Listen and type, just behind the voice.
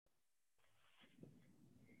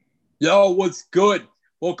Yo, what's good?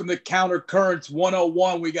 Welcome to Counter Currents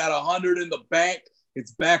 101. We got 100 in the bank. It's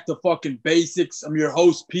back to fucking basics. I'm your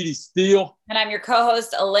host, Petey Steele. And I'm your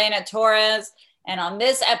co-host, Elena Torres. And on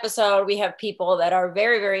this episode, we have people that are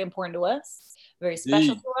very, very important to us, very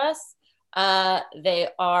special to us. They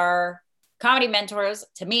are comedy mentors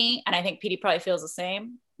to me, and I think Petey probably feels the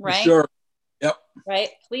same, right? For sure. Yep. Right?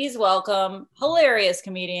 Please welcome hilarious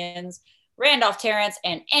comedians, Randolph Terrence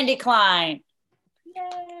and Andy Klein. Yay.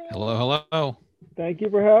 Hello. Thank you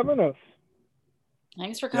for having us.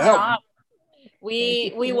 Thanks for coming on.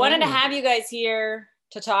 We wanted to have you guys here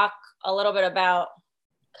to talk a little bit about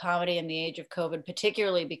comedy in the age of COVID,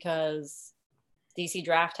 particularly because DC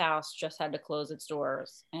Draft House just had to close its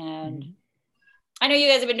doors. And I know you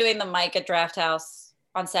guys have been doing the mic at Draft House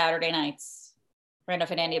on Saturday nights.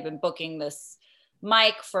 Randolph and Andy have been booking this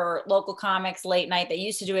mic for local comics late night. They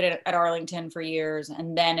used to do it at Arlington for years,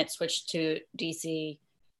 and then it switched to DC.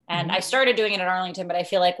 And I started doing it at Arlington, but I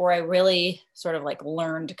feel like where I really sort of like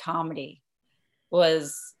learned comedy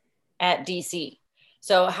was at DC.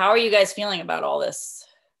 So how are you guys feeling about all this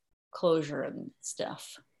closure and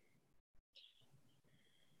stuff?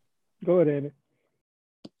 Go ahead, Andy.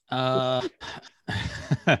 I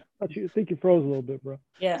think you froze a little bit, bro.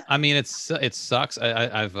 Yeah. I mean, it sucks.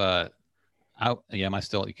 Am I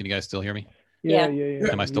still? Can you guys still hear me? Yeah.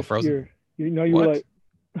 Am I still frozen? You were like.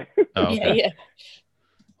 Oh, okay. Yeah.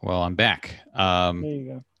 Well, I'm back. There you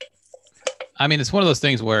go. I mean, it's one of those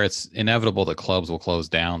things where it's inevitable that clubs will close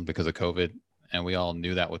down because of COVID, and we all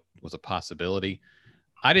knew that was a possibility.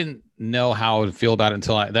 I didn't know how I would feel about it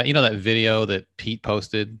until that video that Pete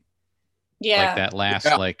posted. Yeah. Like that last,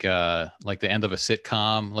 like the end of a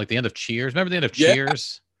sitcom, like the end of Cheers. Remember the end of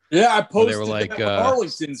Cheers? Yeah, I posted they were like, that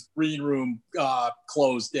Arlington's green room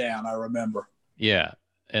closed down, I remember. Yeah.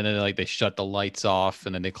 And then like they shut the lights off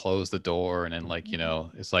and then they closed the door. And then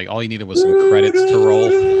it's like all you needed was some credits to roll.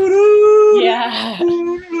 Yeah.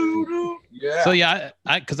 Yeah. So yeah,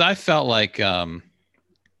 because I felt like, I've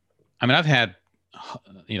had,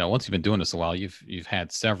 once you've been doing this a while, you've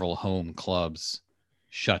had several home clubs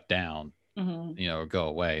shut down, or go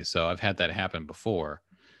away. So I've had that happen before.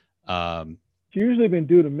 It's usually been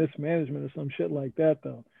due to mismanagement or some shit like that,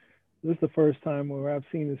 though. This is the first time where I've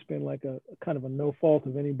seen it's been like a kind of a no fault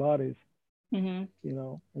of anybody's,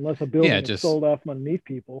 unless a building is sold off underneath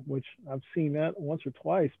people, which I've seen that once or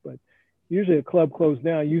twice. But usually a club closed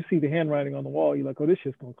down, you see the handwriting on the wall, you're like, oh, this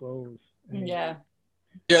shit's going to close. And yeah,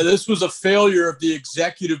 this was a failure of the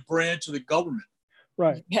executive branch of the government.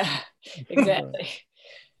 Right. Yeah, exactly.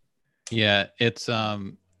 Yeah, it's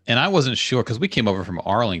and I wasn't sure because we came over from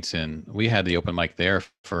Arlington. We had the open mic there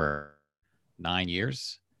for 9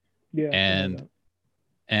 years. Yeah.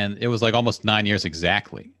 And it was like almost 9 years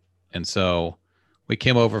exactly. And so we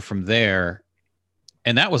came over from there,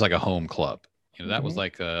 and that was like a home club. That was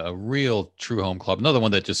like a real true home club. Another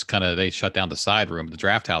one that just they shut down the side room. The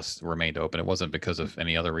Draft House remained open. It wasn't because of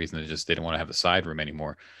any other reason. They didn't want to have the side room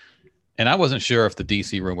anymore. And I wasn't sure if the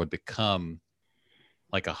DC room would become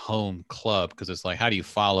like a home club, because it's like, how do you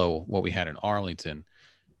follow what we had in Arlington?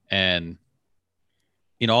 And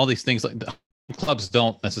all these things, like the clubs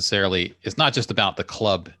don't necessarily, it's not just about the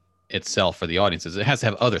club itself for the audiences. It has to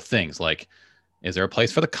have other things, like, is there a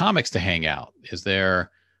place for the comics to hang out? Is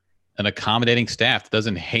there an accommodating staff that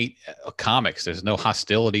doesn't hate comics? There's no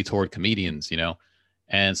hostility toward comedians,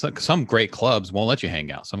 and so, some great clubs won't let you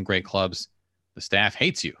hang out. Some great clubs, the staff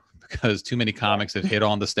hates you because too many comics have hit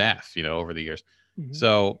on the staff, over the years.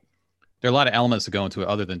 So there are a lot of elements that go into it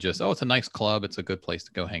other than just, it's a nice club, it's a good place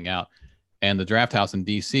to go hang out. And the Draft House in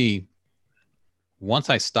DC,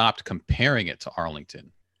 once I stopped comparing it to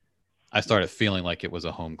Arlington, I started feeling like it was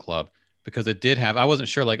a home club, because it did have, I wasn't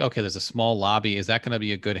sure, like, okay, there's a small lobby. Is that going to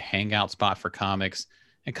be a good hangout spot for comics?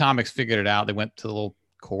 And comics figured it out. They went to the little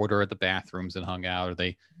corridor at the bathrooms and hung out, or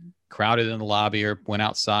they crowded in the lobby or went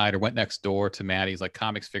outside or went next door to Maddie's. Like,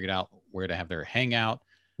 comics figured out where to have their hangout.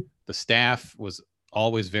 The staff was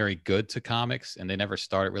always very good to comics, and they never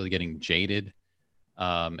started really getting jaded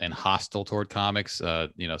and hostile toward comics,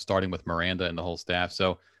 starting with Miranda and the whole staff.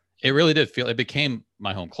 So it really did feel, it became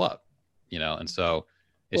my home club, and so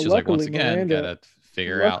it's just like, once again, gotta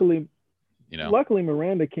figure out, Luckily,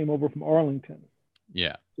 Miranda came over from Arlington.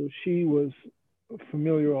 Yeah. So she was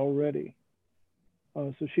familiar already.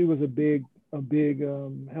 So she was a big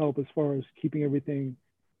help as far as keeping everything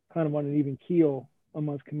kind of on an even keel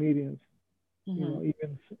amongst comedians.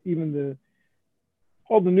 Even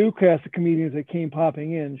all the new cast of comedians that came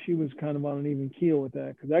popping in, she was kind of on an even keel with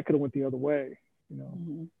that, because that could have went the other way,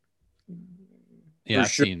 Yeah,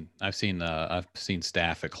 I've seen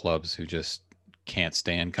staff at clubs who just can't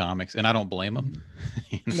stand comics, and I don't blame them.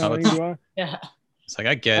 Yeah. It's like,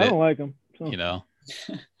 I get it. I don't like them. So.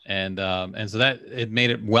 And so that it made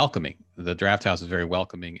it welcoming. The Draft House was very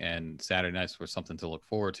welcoming, and Saturday nights were something to look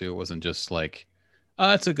forward to. It wasn't just like,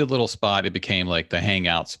 it's a good little spot. It became like the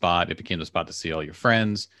hangout spot. It became the spot to see all your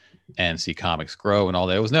friends and see comics grow and all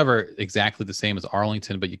that. It was never exactly the same as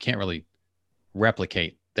Arlington, but you can't really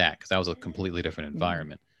replicate that because that was a completely different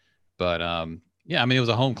environment. But yeah, I mean, it was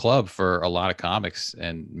a home club for a lot of comics,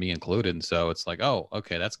 and me included. And so it's like, oh,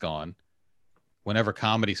 okay, that's gone. Whenever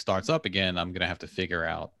comedy starts up again, I'm going to have to figure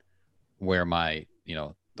out where my,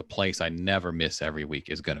 the place I never miss every week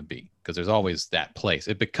is going to be, because there's always that place.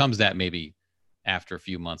 It becomes that maybe after a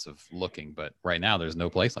few months of looking, but right now there's no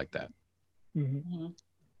place like that. Mm-hmm.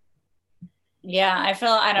 Yeah,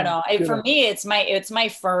 I don't know. For me, it's my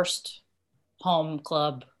first home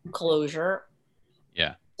club closure.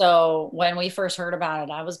 Yeah. So when we first heard about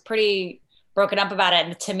it, I was pretty broken up about it.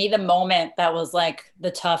 And to me, the moment that was like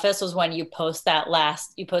the toughest was when you posted that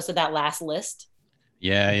last list.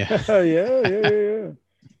 Yeah. Yeah.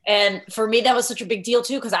 And for me, that was such a big deal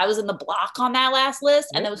too, because I was in the block on that last list.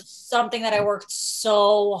 And that was something that I worked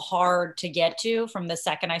so hard to get to from the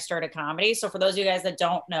second I started comedy. So for those of you guys that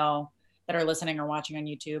don't know, that are listening or watching on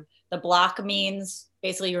YouTube, the block means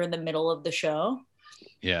basically you're in the middle of the show.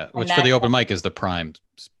 Yeah, which for the open mic is the prime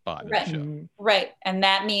spot right, in the show. Right. And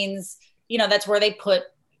that means, that's where they put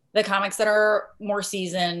the comics that are more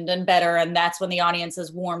seasoned and better. And that's when the audience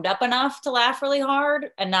is warmed up enough to laugh really hard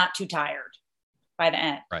and not too tired by the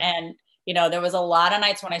end. Right. And, there was a lot of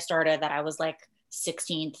nights when I started that I was like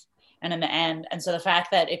 16th and in the end. And so the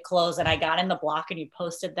fact that it closed and I got in the block and you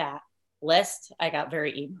posted that list, I got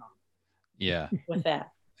very emo. Yeah. With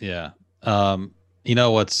that. Yeah.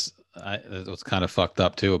 What's kind of fucked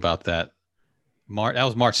up too about that. That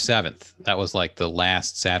was March 7th. That was like the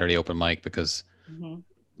last Saturday open mic, because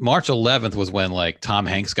March 11th was when like Tom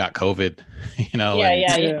Hanks got COVID, and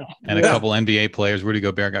a couple NBA players, Rudy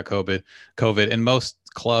Gobert got COVID, and most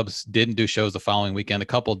clubs didn't do shows the following weekend. A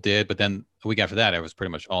couple did, but then a week after that, it was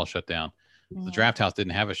pretty much all shut down. The Draft House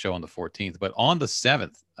didn't have a show on the 14th, but on the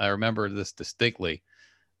 7th, I remember this distinctly.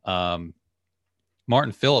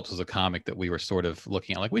 Martin Phillips was a comic that we were sort of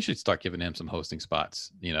looking at, like, we should start giving him some hosting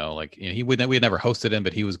spots. We had never hosted him,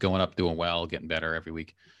 but he was going up, doing well, getting better every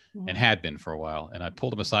week, and had been for a while. And I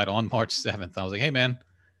pulled him aside on March 7th. I was like, hey man,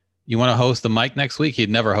 you want to host the mic next week? He'd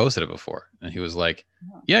never hosted it before. And he was like,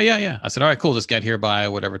 yeah. I said, all right, cool. Just get here by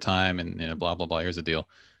whatever time. And blah, blah, blah. Here's the deal.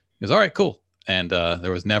 He was all right, cool. And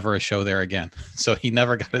there was never a show there again. So he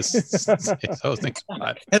never got his hosting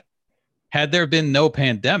spot. Had there been no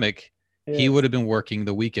pandemic, he would have been working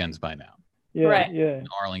the weekends by now. In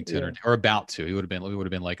Arlington or about to. We would have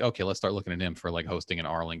been like, okay, let's start looking at him for like hosting in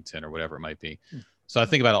Arlington or whatever it might be. So I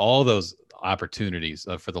think about all those opportunities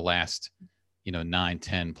for the last, 9,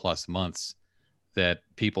 10 plus months that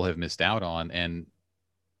people have missed out on, and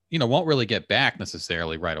won't really get back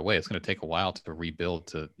necessarily right away. It's going to take a while to rebuild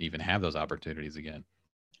to even have those opportunities again.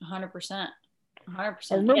 100%. I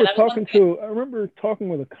remember talking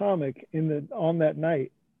with a comic on that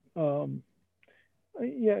night.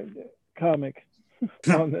 Comic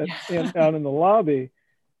out in the lobby,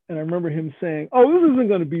 and I remember him saying, "Oh, this isn't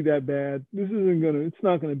going to be that bad. It's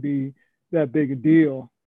not going to be that big a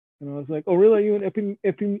deal." And I was like, "Oh, really? Are you an I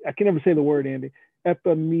can never say the word, Andy.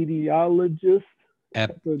 Epidemiologist?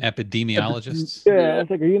 Epidemiologist? Yeah, I was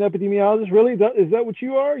like, are you an epidemiologist? Really? Is that what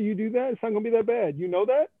you are? You do that? It's not going to be that bad. You know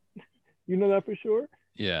that? You know that for sure?"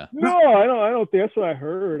 Yeah. No, I don't think that's what I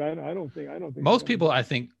heard. I don't think. Most people, I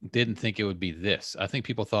think, didn't think it would be this. I think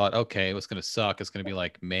people thought, okay, it was going to suck. It's going to be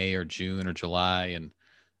like May or June or July, and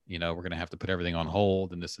we're going to have to put everything on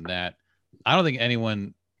hold and this and that. I don't think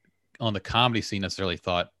anyone on the comedy scene necessarily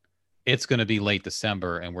thought it's going to be late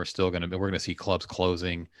December and we're going to see clubs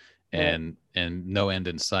closing and no end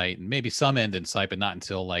in sight, and maybe some end in sight, but not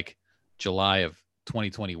until like July of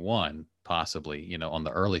 2021, possibly. On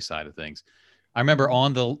the early side of things. I remember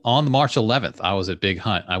on the March 11th, I was at Big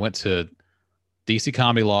Hunt. I went to DC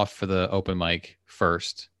Comedy Loft for the open mic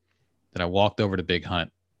first. Then I walked over to Big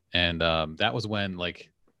Hunt, and that was when like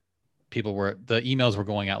the emails were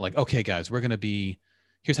going out like, okay, guys,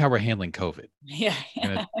 here's how we're handling COVID. Yeah.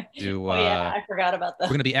 I forgot about that.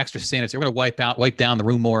 We're going to be extra sanitary. We're going to wipe down the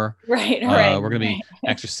room more. Right. We're going to be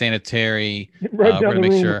extra sanitary. We're going to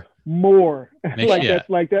make sure more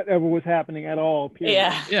like that ever was happening at all.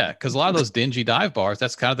 Period. Yeah. Because a lot of those dingy dive bars,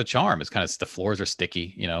 that's kind of the charm. It's kind of the floors are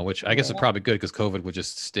sticky, which I guess is probably good because COVID would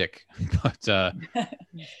just stick. But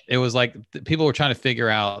it was like people were trying to figure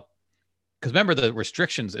out, because remember the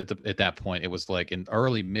restrictions at that point. It was like in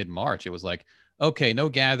early mid-March. It was like, okay, no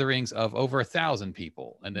gatherings of over 1,000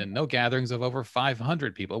 people, and then no gatherings of over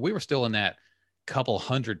 500 people. We were still in that couple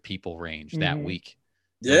hundred people range that week.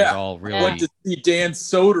 Yeah, all really... I went to see Dan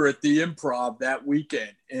Soder at the Improv that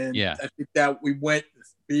weekend, and yeah. I think that we went,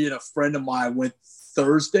 being a friend of mine, went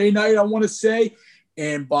Thursday night, I want to say,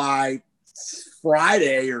 and by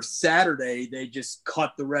Friday or Saturday, they just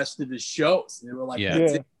cut the rest of the shows. They were like,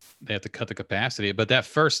 they have to cut the capacity. But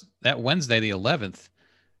that Wednesday, the 11th,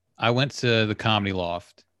 I went to the Comedy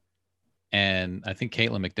Loft, and I think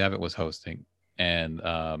Caitlin McDevitt was hosting, and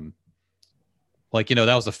like, you know,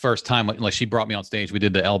 that was the first time, like, she brought me on stage. We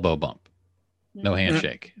did the elbow bump, no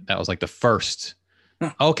handshake. That was like the first.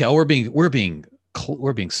 Okay, we're being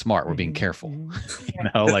smart. We're being careful. You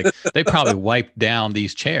know, like, they probably wiped down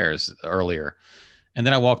these chairs earlier. And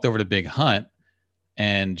then I walked over to Big Hunt,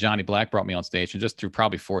 and Johnny Black brought me on stage, and just through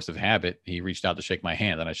probably force of habit, he reached out to shake my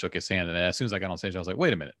hand, and I shook his hand. And as soon as I got on stage, I was like,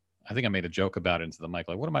 wait a minute. I think I made a joke about it into the mic.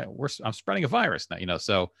 Like, I'm spreading a virus now, you know?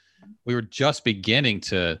 So we were just beginning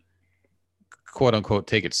to, quote unquote,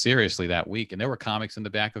 take it seriously that week. And there were comics in the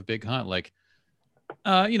back of Big Hunt, like,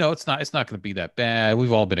 you know, it's not going to be that bad.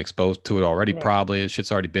 We've all been exposed to it already. Right. Probably shit's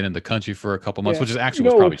already been in the country for a couple months, which is actually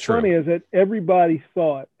was probably true. What's funny is that everybody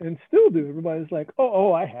thought, and still do. Everybody's like,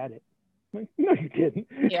 oh, I had it. Like, no, you didn't.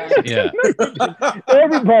 Yeah. Yeah. No, you didn't.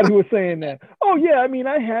 Everybody was saying that. Oh yeah, I mean,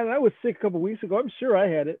 I had it. I was sick a couple of weeks ago. I'm sure I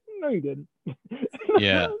had it. No, you didn't.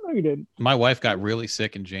 Yeah. No, you didn't. My wife got really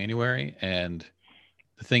sick in January, and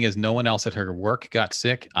the thing is, no one else at her work got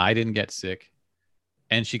sick. I didn't get sick.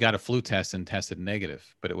 And she got a flu test and tested negative,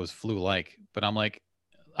 but it was flu-like. But I'm like,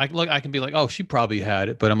 I can be like, oh, she probably had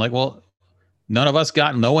it. But I'm like, well, no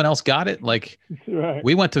one else got it. Like, right.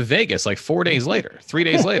 We went to Vegas like 3 days later.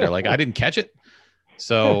 Like, I didn't catch it.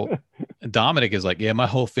 So Dominic is like, yeah, my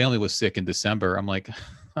whole family was sick in December. I'm like,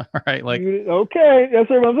 all right. Like, okay. That's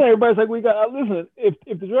what I'm saying. Everybody's like, listen,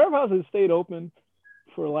 if the Draft House had stayed open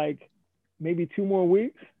for like maybe 2 more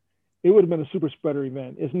weeks, it would have been a super spreader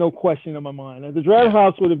event. It's no question in my mind. The Draft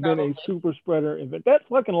House would have been a super spreader event. That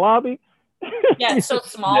fucking lobby. Yeah, it's so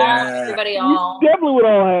small. Everybody all. We definitely would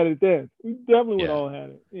all had it then. We definitely would all had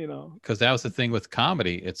it, you know. Because that was the thing with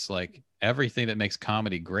comedy. It's like everything that makes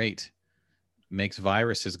comedy great makes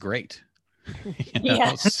viruses great. You know?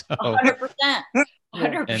 Yeah, 100%.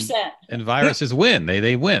 100%. And viruses win.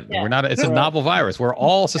 They win. Yeah. We're not. It's a novel virus. We're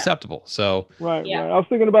all susceptible. So right. I was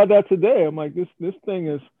thinking about that today. I'm like, this thing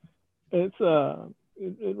is. It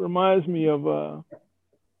reminds me of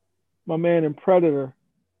my man in Predator,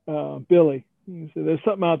 Billy. He said, "There's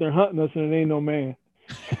something out there hunting us, and it ain't no man."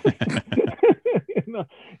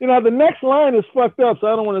 you know, the next line is fucked up, so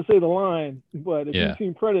I don't want to say the line. But if you've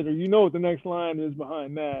seen Predator, you know what the next line is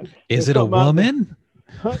behiing that. Is it a woman?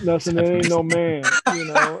 Hunting us, and it ain't no man. You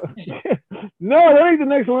know. No, that ain't the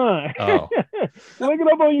next line. Oh. Look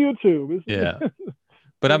it up on YouTube. Yeah.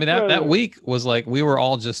 But I mean, that week was like, we were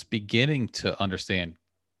all just beginning to understand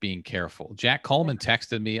being careful. Jack Coleman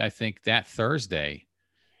texted me, I think that Thursday,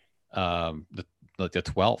 the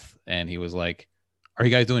 12th. And he was like, are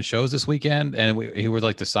you guys doing shows this weekend? And he was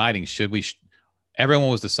like deciding, everyone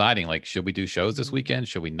was deciding, like, should we do shows this weekend?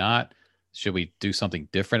 Should we not? Should we do something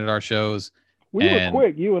different at our shows? We were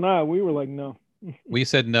quick. You and I, we were like, no. We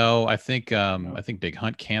said no. I think Big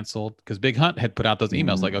Hunt canceled because Big Hunt had put out those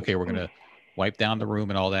emails like, okay, we're going to wipe down the room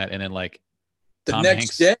and all that. And then like Tom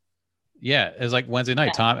Hanks, day? Yeah, it was like Wednesday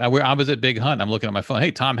night. I was at Big Hunt. I'm looking at my phone.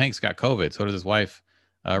 Hey, Tom Hanks got COVID. So does his wife,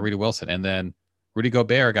 Rita Wilson. And then Rudy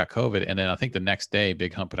Gobert got COVID. And then I think the next day,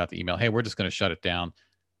 Big Hunt put out the email, hey, we're just going to shut it down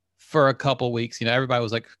for a couple weeks. You know, everybody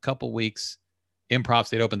was like a couple weeks. Improv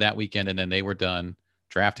stayed open that weekend, and then they were done.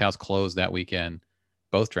 Draft House closed that weekend,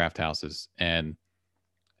 both Draft Houses. And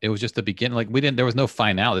it was just the beginning. Like there was no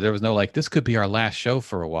finality. There was no like, this could be our last show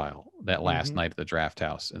for a while, that last night at the Draft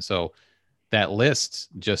House. And so that list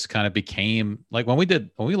just kind of became like when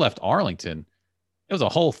we left Arlington, it was a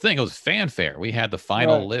whole thing. It was fanfare. We had the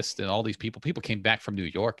final list and all these people came back from New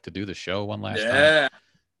York to do the show one last time.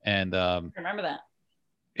 And I remember that.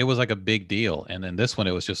 It was like a big deal. And then this one,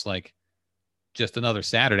 it was just like just another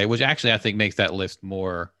Saturday, which actually I think makes that list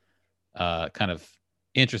more kind of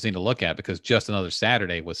interesting to look at, because Just Another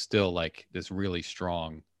Saturday was still like this really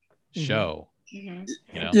strong show. Mm-hmm.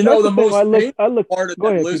 You know, the most part of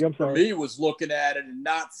that list for me was looking at it and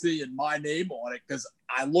not seeing my name on it, because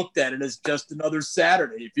I looked at it as Just Another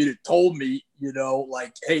Saturday. If you'd have told me, you know,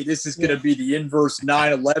 like, hey, this is going to be the inverse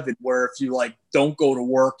 9/11, where if you like don't go to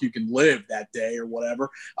work, you can live that day or whatever,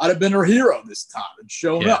 I'd have been her hero this time and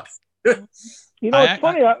shown up. You know, it's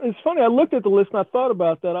funny. It's funny. I looked at the list and I thought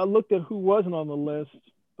about that. I looked at who wasn't on the list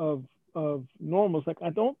of normals. Like, I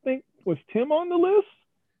don't think was Tim on the list.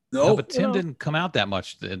 No, but Tim didn't come out that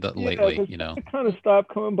much lately. You know, it kind of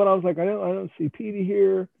stopped coming. But I was like, I don't see Petey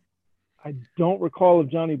here. I don't recall if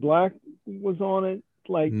Johnny Black was on it.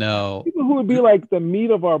 Like, no, people who would be like the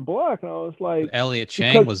meat of our block. And I was like, but Elliot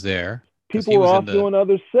Chang was there. People were off doing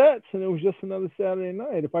other sets, and it was just another Saturday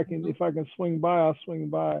night. If I can swing by, I'll swing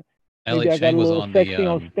by. Elliot Chang was on sexy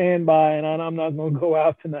on standby, and I'm not going to go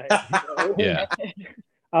out tonight. You know? Yeah,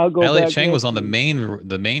 I'll go. Elliot Chang was on the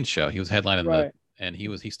main show. He was headlining right. And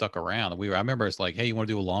he stuck around. I remember it's like, hey, you want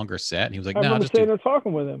to do a longer set? And he was like, no, nah, I remember sitting there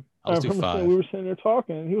talking with him. I'll just do 5. We were sitting there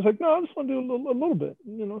talking, and he was like, no, I just want to do a little bit.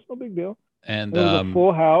 You know, it's no big deal. And it was a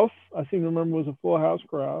full house. I seem to remember it was a full house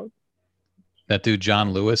crowd. That dude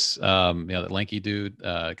John Lewis, that lanky dude,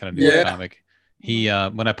 kind of New York comic. He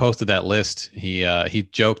when I posted that list, he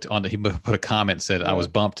joked on he put a comment and said I was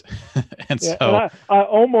bumped, and so and I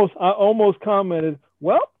almost commented,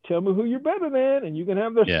 well, tell me who you're better than, and you can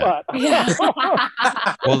have their spot. Yeah.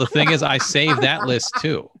 Well, the thing is, I saved that list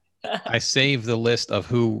too. I saved the list of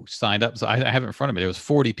who signed up, so I have it in front of me. There was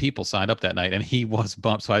 40 people signed up that night, and he was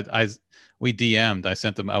bumped. So we DM'd. I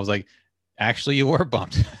sent them. I was like, actually, you were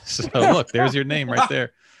bumped. So look, there's your name right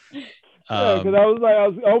there. Because I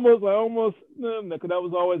almost, because that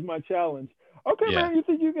was always my challenge. Okay, man, you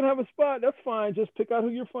think you can have a spot? That's fine. Just pick out who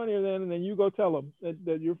you're funnier than, and then you go tell them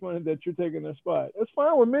that you're funny, that you're taking their spot. That's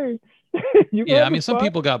fine with me. I mean, some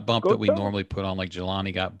people got bumped that we normally put on, like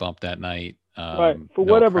Jelani got bumped that night. Right, for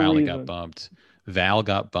whatever Crowley reason. Got bumped. Val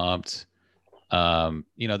got bumped.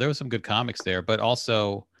 There was some good comics there, but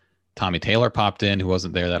also Tommy Taylor popped in, who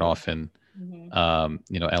wasn't there that often.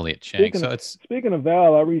 Mm-hmm. Elliot Chang. Speaking of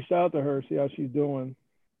Val, I reached out to her, see how she's doing.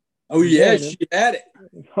 Oh yeah, she had it.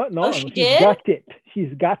 It's hunting on. She's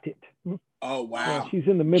got it. Oh wow. Yeah, she's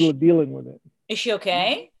in the middle of dealing with it. Is she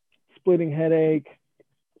okay? Splitting headache,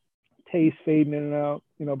 taste fading in and out.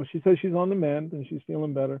 But she says she's on the mend and she's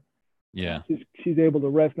feeling better. Yeah. She's able to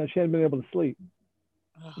rest now. She hadn't been able to sleep.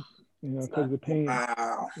 Because of the pain.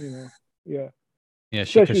 Wow. Yeah. Yeah,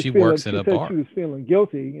 because she works at a bar. She was feeling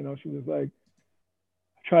guilty. She was like,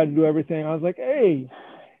 I tried to do everything. I was like, hey,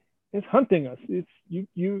 it's hunting us. It's it's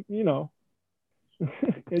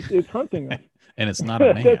hunting us. And it's not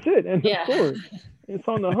a man. That's it. And the story. It's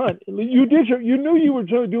on the hunt. You knew you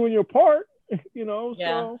were doing your part,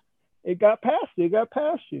 so it got past you. It got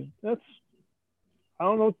past you. I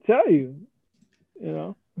don't know what to tell you,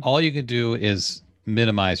 All you can do is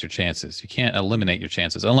minimize your chances. You can't eliminate your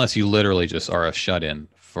chances unless you literally just are a shut-in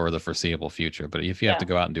for the foreseeable future. But if you have to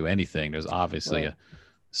go out and do anything, there's obviously a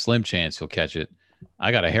slim chance you'll catch it.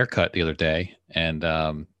 I got a haircut the other day, and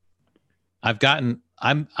I'm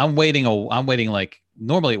waiting like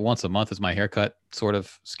normally once a month is my haircut sort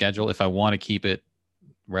of schedule. If I want to keep it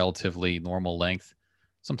relatively normal length,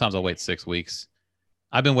 sometimes I'll wait 6 weeks.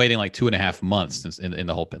 I've been waiting like 2.5 months since in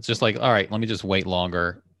the whole pit. It's just like, all right, let me just wait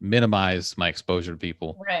longer, minimize my exposure to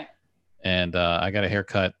people. Right. And I got a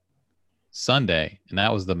haircut Sunday, and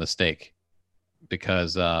that was the mistake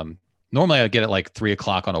because normally I get it like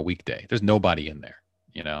 3:00 on a weekday. There's nobody in there,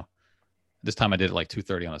 This time I did it like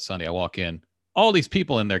 2:30 on a Sunday. I walk in, all these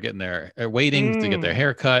people in there waiting to get their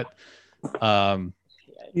haircut. Jesus,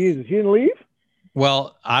 you didn't leave?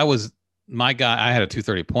 Well, I had a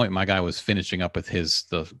 2:30 point. My guy was finishing up with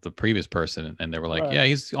the previous person, and they were like, yeah,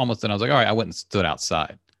 he's almost done. I was like, all right, I went and stood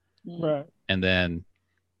outside. Right. And then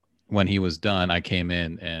when he was done, I came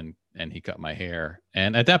in and he cut my hair.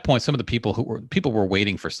 And at that point, some of the people were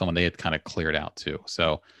waiting for someone. They had kind of cleared out too.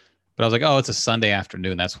 So, but I was like, oh, it's a Sunday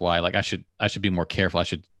afternoon. That's why, like, I should be more careful.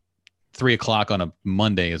 3:00 on a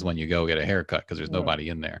Monday is when you go get a haircut because there's nobody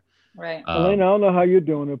in there. Right. Elena, I don't know how you're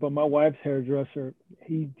doing it, but my wife's hairdresser,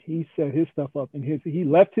 he set his stuff up he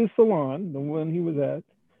left his salon, the one he was at,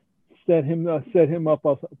 set him up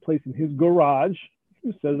a place in his garage.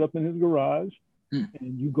 He set it up in his garage, and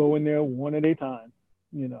you go in there one at a time,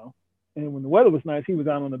 And when the weather was nice, he was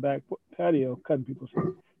out on the back patio cutting people's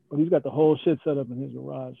hair. But he's got the whole shit set up in his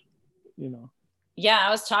garage, Yeah, I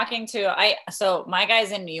was talking to so my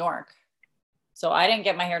guy's in New York, so I didn't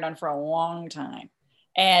get my hair done for a long time.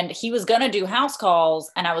 And he was going to do house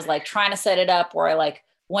calls, and I was like trying to set it up where I like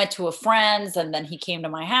went to a friend's, and then he came to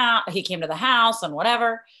my house, he came to the house and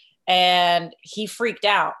whatever. And he freaked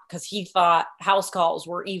out because he thought house calls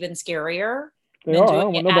were even scarier than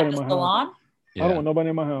doing it at the salon. I don't want nobody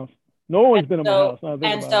in my house. No one's been in my house.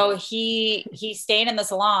 And so he stayed in the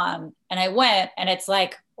salon, and I went, and it's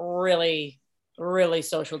like really, really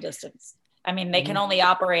social distance. I mean, they can only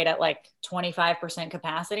operate at like 25%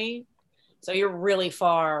 capacity. So you're really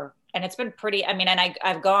far, and it's been pretty, I mean, and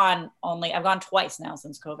I've gone twice now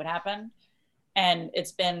since COVID happened, and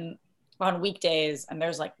it's been on weekdays, and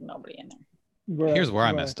there's like nobody in there. Here's where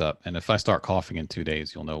I messed up. And if I start coughing in 2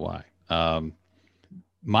 days, you'll know why.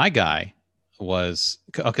 My guy was,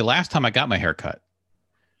 okay, last time I got my hair cut,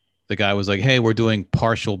 the guy was like, hey, we're doing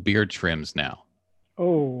partial beard trims now.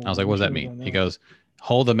 Oh. I was like, what does that mean? He goes,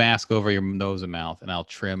 hold the mask over your nose and mouth, and I'll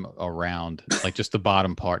trim around, like just the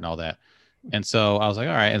bottom part and all that. And so I was like,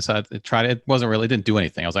 all right. And so I tried it. It didn't do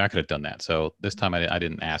anything. I was like, I could have done that. So this time I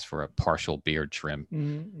didn't ask for a partial beard trim.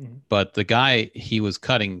 Mm-hmm. But the guy he was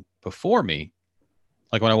cutting before me,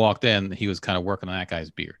 like when I walked in, he was kind of working on that guy's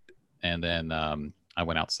beard. And then I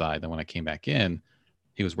went outside. Then when I came back in,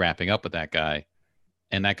 he was wrapping up with that guy.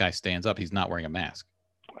 And that guy stands up. He's not wearing a mask.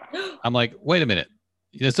 I'm like, wait a minute.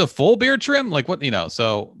 It's a full beard trim? Like what,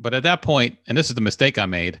 so, but at that point, and this is the mistake I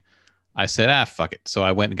made, I said, fuck it. So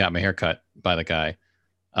I went and got my hair cut by the guy.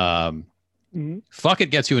 Fuck it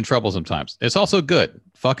gets you in trouble sometimes. It's also good.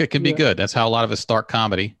 Fuck it can be good. That's how a lot of us start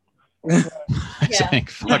comedy. Saying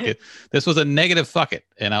fuck it. This was a negative fuck it.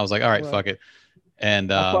 And I was like, all right, fuck it.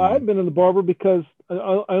 And I've been in the barber because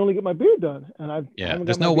I only get my beard done. And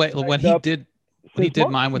there's no way when he did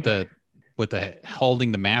mine with the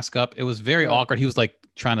holding the mask up, it was very awkward. He was like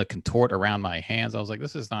trying to contort around my hands. I was like,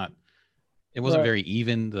 this is not, it wasn't very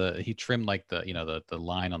even. He trimmed like the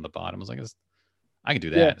line on the bottom. I was like, I can do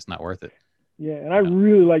that. Yeah. It's not worth it. Yeah. And I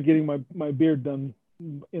really like getting my beard done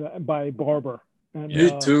by a barber. And,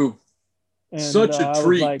 me too. And, such a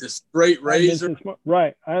treat. Like, the straight razor.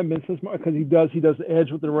 I haven't been since March because he does the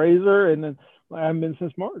edge with the razor, and then I haven't been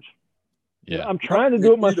since March. Yeah. I'm trying to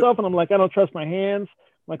do it myself, and I'm like, I don't trust my hands.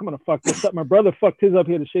 I'm like, I'm gonna fuck this up. My brother fucked his up.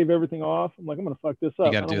 He had to shave everything off. I'm like, I'm gonna fuck this up.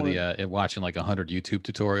 You got to do watching like 100 YouTube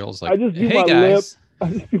tutorials. Like, I just do my lip. I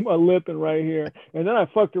just do my lip and right here, and then I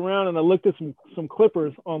fucked around and I looked at some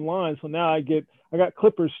clippers online. So now I got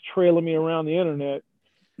clippers trailing me around the internet.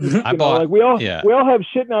 We all have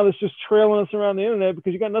shit now that's just trailing us around the internet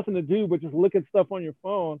because you got nothing to do but just look at stuff on your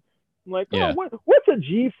phone. I'm like, what's a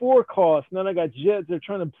G4 cost? And then I got jets. They're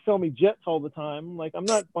trying to sell me jets all the time. I'm like, I'm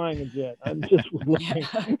not buying a jet. I'm just looking.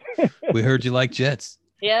 We heard you like jets.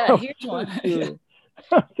 Yeah, here's one.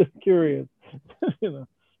 I'm just curious.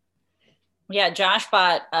 Yeah, Josh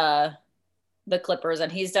bought the clippers,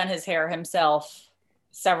 and he's done his hair himself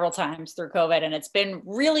several times through COVID, and it's been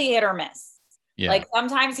really hit or miss. Yeah. Like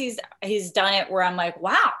sometimes he's done it where I'm like,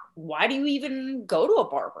 wow, why do you even go to a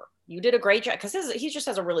barber? You did a great job, because he just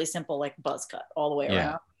has a really simple like buzz cut all the way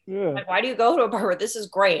around. Yeah. Like, why do you go to a barber? This is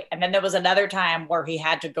great. And then there was another time where he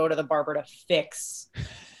had to go to the barber to fix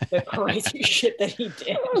the crazy shit that he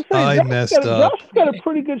did. I messed up. Josh's got a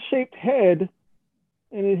pretty good shaped head,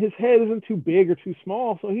 and his head isn't too big or too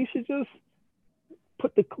small, so he should just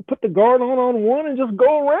put the guard on one and just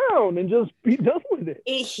go around and just be done with it.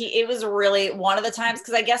 It was really one of the times,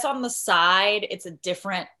 because I guess on the side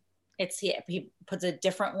he puts a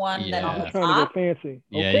different one than on the top. Trying to go fancy.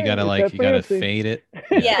 Yeah, okay, you gotta fade it.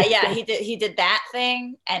 Yeah, he did that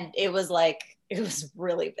thing, and it was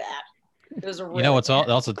really bad. It was what's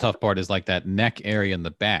also the tough part is like that neck area in the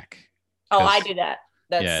back. Oh, I do that.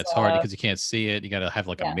 It's hard because you can't see it. You gotta have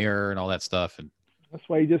like a mirror and all that stuff, and that's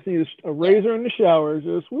why you just need a razor in the shower.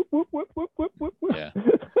 Just whoop, whoop, whoop, whoop, whoop, whoop. Yeah.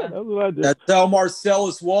 That's what I did. That's how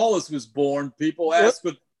Marcellus Wallace was born. People asked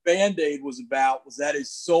what Band-Aid was about. Was that his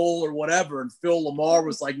soul or whatever? And Phil Lamar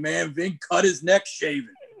was like, man, Vin cut his neck shaving.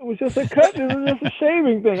 It was just a cut. It was just a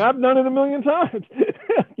shaving thing. I've done it a million times.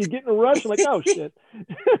 You get in a rush, like, oh, shit.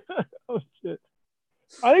 Oh, shit.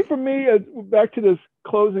 I think for me, back to this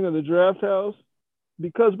closing of the Draft House,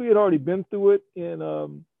 because we had already been through it in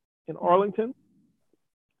Arlington,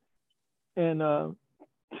 and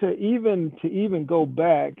to even go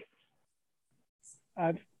back,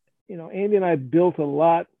 Andy and I built a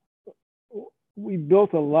lot. We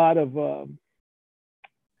built a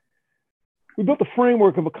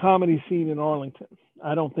framework of a comedy scene in Arlington.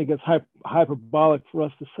 I don't think it's hyperbolic for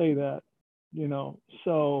us to say that,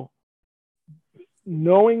 So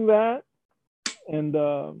knowing that and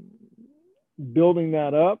building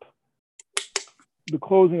that up, the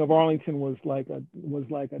closing of Arlington was like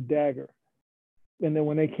a dagger. And then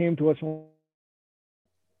when they came to us,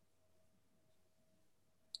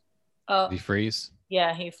 did he freeze?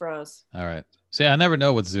 Yeah, he froze. All right. See, I never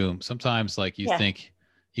know with Zoom. Sometimes like you think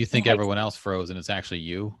everyone else froze and it's actually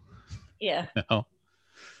you. Yeah.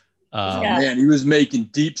 Man, he was making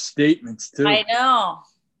deep statements too. I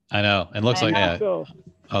know. And looks like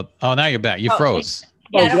Oh, now you're back. You froze.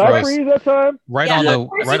 Yeah, did I freeze that time? Right on the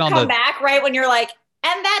come back right when you're like,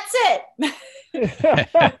 and that's it.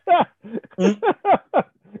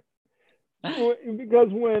 Because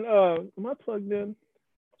when am I plugged in?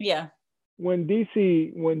 Yeah. When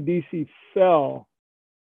DC fell,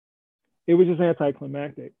 it was just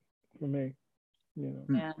anticlimactic for me. You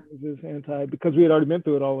know, it was just anti, because we had already been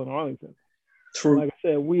through it all in Arlington. True. Like I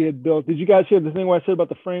said, we had built. Did you guys hear the thing where I said about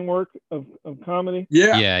the framework of comedy?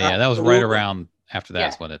 Yeah. That was right around after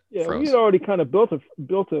that's when it froze. We had already kind of built a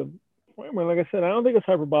framework. Like I said, I don't think it's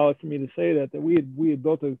hyperbolic for me to say that we had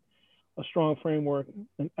built a strong framework,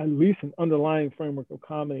 and at least an underlying framework of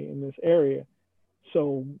comedy in this area.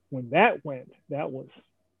 So when that went, that was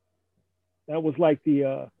like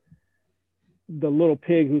the little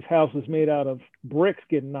pig whose house was made out of bricks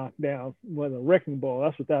getting knocked down with a wrecking ball.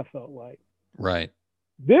 That's what that felt like. Right.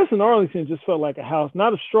 This in Arlington just felt like a house,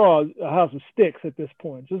 not of straw, a house of sticks at this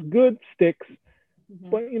point. Just good sticks.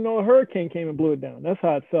 But, a hurricane came and blew it down. That's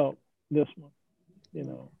how it felt, this one,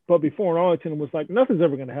 But before in Arlington, it was like, nothing's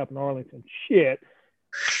ever going to happen in Arlington. Shit.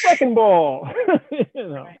 Wrecking ball.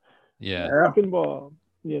 Yeah. Wrecking ball,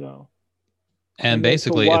 And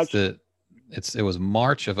basically, it was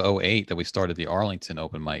March of 2008 that we started the Arlington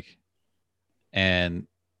open mic. And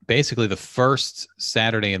basically the first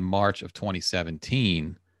Saturday in March of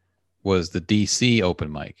 2017 was the DC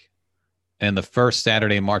open mic. And the first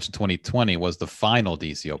Saturday in March of 2020 was the final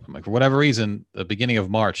DC open mic. For whatever reason, the beginning of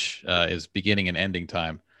March is beginning and ending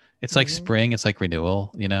time. It's like spring. It's like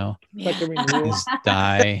renewal, Like a renewal. Things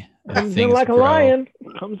die. Comes in like a lion.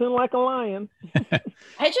 Comes in like a lion.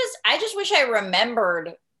 I just wish I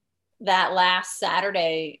remembered that last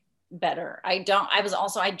Saturday better. I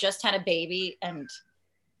just had a baby, and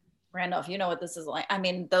Randolph, you know what this is like. I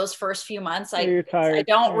mean, those first few months, I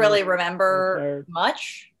don't really remember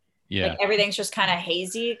much. Yeah. Like everything's just kind of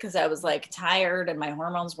hazy because I was like tired and my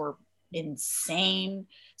hormones were insane.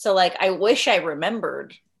 So like, I wish I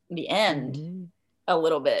remembered the end a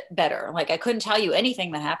little bit better. Like I couldn't tell you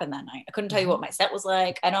anything that happened that night. I couldn't tell you what my set was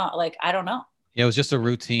like. I don't know. Yeah, it was just a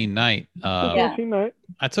routine night. Routine night.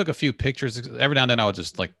 I took a few pictures. Every now and then I would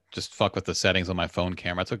just fuck with the settings on my phone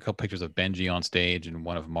camera. I took a couple pictures of Benji on stage and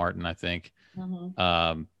one of Martin, I think.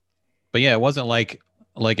 But yeah, it wasn't like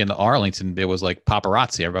in Arlington, it was like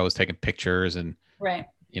paparazzi. Everybody was taking pictures and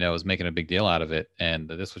was making a big deal out of it. And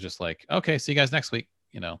this was just like, okay, see you guys next week,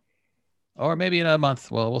 or maybe in a month.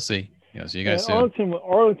 Well, we'll see. See you guys soon.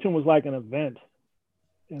 Arlington was like an event.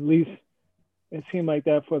 At least it seemed like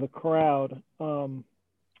that for the crowd. I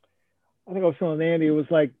think I was telling Andy, it was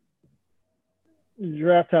like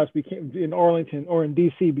Draft House became in Arlington or in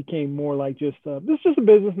DC became more like just this is just a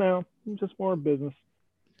business now. It's just more business.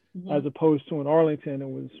 As opposed to in Arlington, it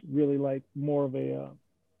was really like more of the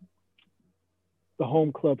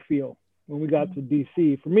home club feel. When we got to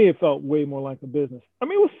DC, for me, it felt way more like a business. I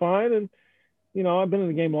mean, it was fine, and I've been in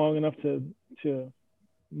the game long enough to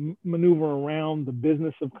maneuver around the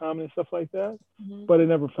business of comedy and stuff like that. But it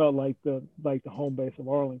never felt like the home base of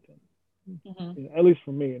Arlington. At least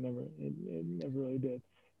for me, it never really did.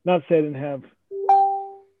 Not to say I didn't have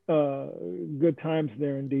good times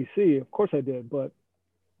there in DC. Of course I did, but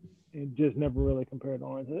it just never really compared to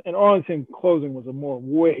Arlington. And Arlington closing was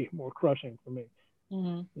way more crushing for me.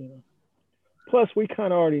 Plus, we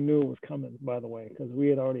kind of already knew it was coming, by the way, because we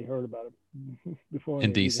had already heard about it before.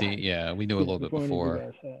 In DC, yeah, we knew a little bit before.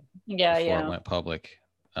 Before it went public.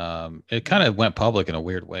 It kind of went public in a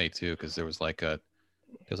weird way too, because there was like a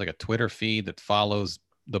Twitter feed that follows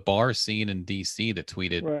the bar scene in DC that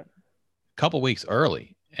tweeted a couple weeks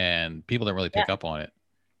early, and people didn't really pick up on it.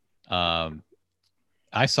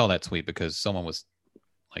 I saw that tweet because someone was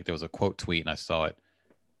like, there was a quote tweet, and I saw it.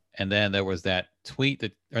 And then there was that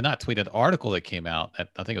an article that came out that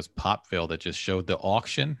I think it was Popville that just showed the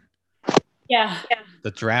auction. Yeah.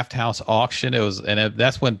 The Draft House auction.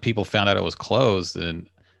 That's when people found out it was closed. And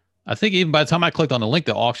I think even by the time I clicked on the link,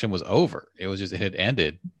 the auction was over. It had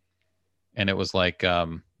ended. And it was like,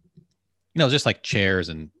 just like chairs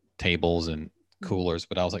and tables and coolers.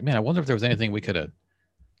 But I was like, man, I wonder if there was anything we could have,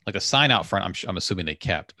 like a sign out front. I'm assuming they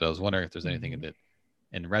kept, but I was wondering if there's anything that,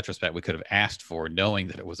 in retrospect, we could have asked for, knowing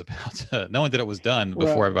that it was knowing that it was done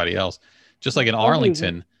before everybody else. Just like in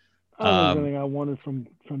Arlington. Everything I wanted from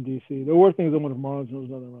DC. There were things I wanted from Arlington. There was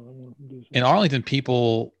nothing I wanted from DC. In Arlington,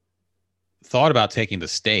 people thought about taking the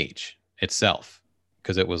stage itself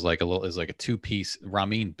because it was like a two-piece.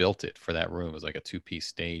 Ramin built it for that room. It was like a two-piece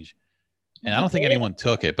stage, and I don't think anyone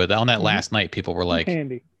took it. But on that last night, people were like,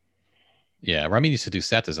 handy. Yeah, Ramin used to do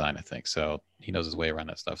set design, I think, so he knows his way around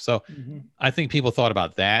that stuff. So I think people thought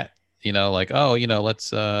about that, like, let's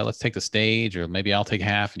take the stage, or maybe I'll take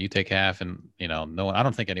half and you take half, and no one. I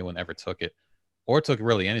don't think anyone ever took it, or took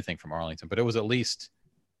really anything from Arlington. But it was at least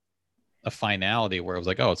a finality where it was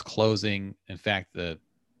like, oh, it's closing. In fact,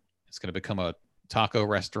 it's going to become a taco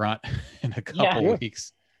restaurant in a couple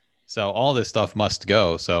weeks. So all this stuff must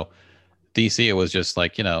go. So DC, it was just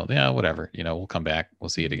like, whatever. We'll come back. We'll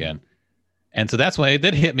see it again. And so that's why it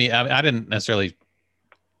did hit me. I didn't necessarily,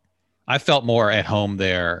 I felt more at home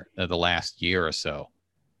there the last year or so.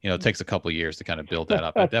 You know, it takes a couple of years to kind of build that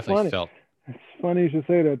up. I definitely felt. It's funny you should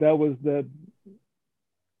say that. That was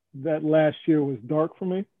that last year was dark for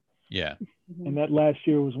me. Yeah. And that last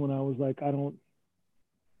year was when I was like, I don't,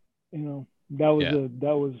 you know,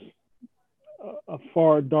 that was a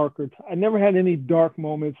far darker. I never had any dark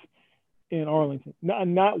moments in Arlington.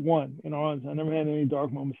 Not one in Arlington. I never had any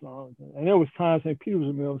dark moments in Arlington. And there was times St. Peter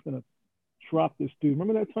was going to drop this dude.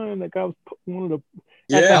 Remember that time that guy was one of the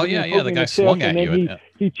the guy swung at you, and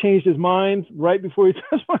he changed his mind right before he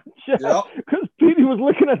touched my chest because Petey was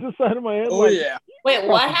looking at the side of my head. Wait,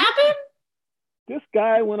 what happened? This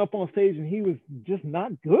guy went up on stage and he was just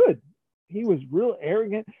not good. He was real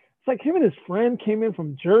arrogant. It's like him and his friend came in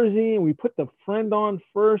from Jersey and we put the friend on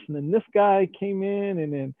first, and then this guy came in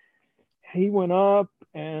and then he went up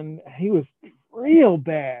and he was real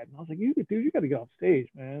bad. And I was like, you got to get off stage,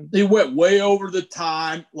 man. He went way over the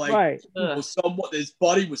time. Like, his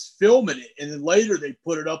buddy was filming it, and then later they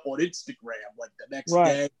put it up on Instagram, like the next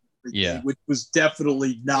day. Which was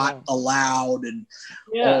definitely not allowed. And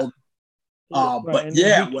but he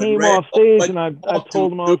came off stage, and I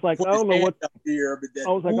told him, I was like, I don't know what I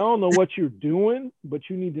don't know what you're doing, but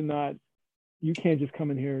you need to not. You can't just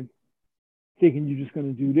come in here thinking you're just going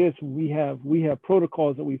to do this. We have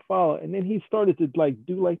protocols that we follow. And then he started to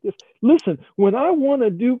do like this. Listen, when I want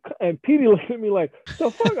to do, and Petey looked at me like,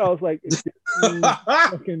 the fuck? I was like,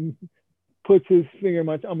 fucking puts his finger in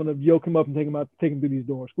my, I'm going to yoke him up and take him through these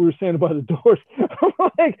doors. We were standing by the doors. I'm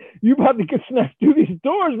like, you about to get snatched through these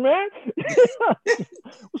doors, man.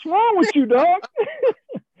 What's wrong with you, dog?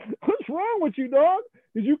 What's wrong with you, dog?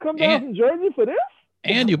 Did you come down from Jersey for this?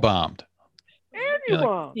 And you bombed. And you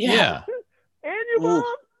bombed. Yeah. And you bombed.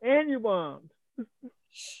 And you bombed.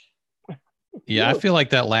 Yeah, I feel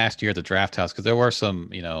like that last year at the Draft House, because there were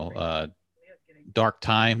some, dark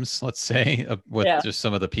times, let's say, with just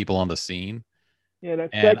some of the people on the scene. Yeah,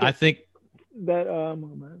 I think that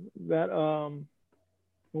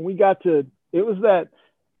when we got to, it was that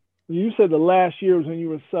you said the last year was when you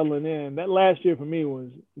were settling in. That last year for me was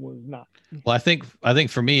not. Well, I think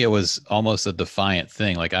for me it was almost a defiant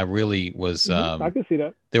thing. Like I really was. I could see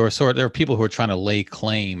that. There were people who were trying to lay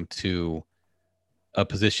claim to a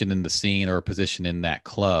position in the scene or a position in that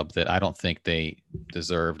club that I don't think they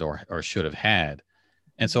deserved or should have had.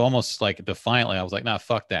 And so almost like defiantly, I was like, nah,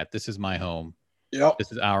 fuck that. This is my home. Yep.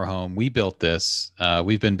 This is our home. We built this.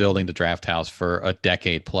 We've been building the Draft House for a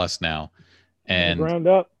decade plus now. And ground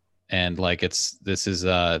up. And like, this is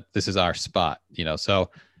our spot, So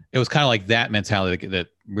it was kind of like that mentality that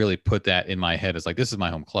really put that in my head. It's like, this is my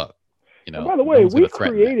home club, And by the way, we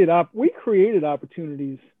created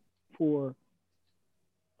opportunities for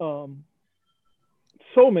so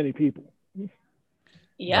many people.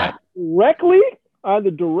 Yeah.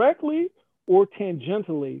 Either directly or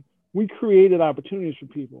tangentially, we created opportunities for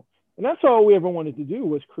people. And that's all we ever wanted to do,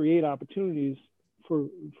 was create opportunities for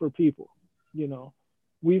people.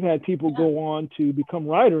 We've had people go on to become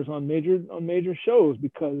writers on major shows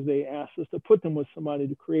because they asked us to put them with somebody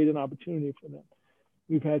to create an opportunity for them.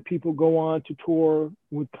 We've had people go on to tour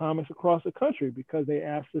with comics across the country because they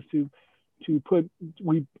asked us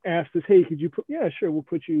we asked us, hey, could you put, yeah, sure, we'll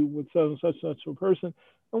put you with such a person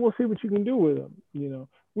and we'll see what you can do with them.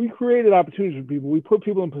 We created opportunities for people. We put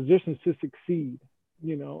people in positions to succeed,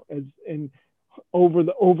 and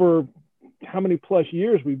over how many plus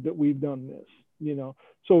years we've done this,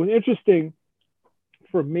 So it's interesting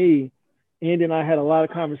for me. Andy and I had a lot of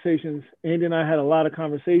conversations.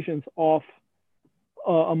 Off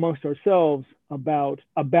amongst ourselves about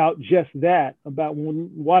just that, about when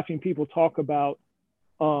watching people talk about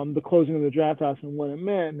the closing of the Draft House and what it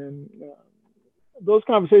meant. And those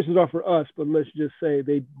conversations are for us, but let's just say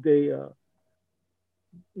they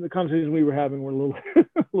the conversations we were having were a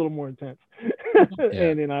little more intense.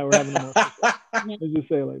 Andy and I were having them. Let's just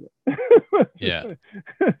say it like that. Yeah.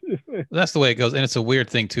 That's the way it goes. And it's a weird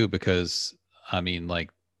thing too, because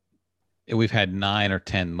we've had 9 or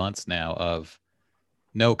 10 months now of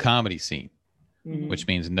no comedy scene, which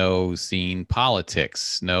means no scene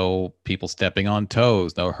politics, no people stepping on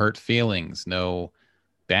toes, no hurt feelings, no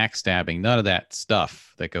backstabbing, none of that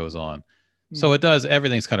stuff that goes on. So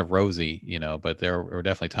everything's kind of rosy, but there were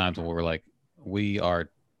definitely times when we were like, we are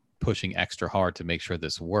pushing extra hard to make sure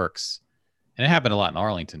this works. And it happened a lot in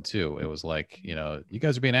Arlington too. It was like, you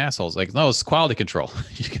guys are being assholes. Like, no, it's quality control.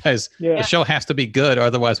 You guys, the show has to be good,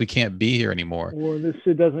 otherwise we can't be here anymore. Or this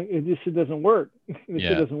shit doesn't work.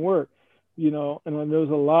 Shit doesn't work. And then there was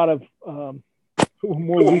a lot of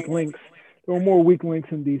more weak links. There were more weak links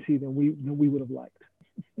in DC than we would have liked.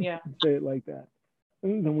 Yeah. Say it like that.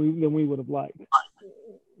 Than we would have liked.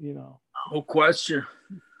 No question.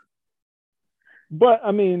 But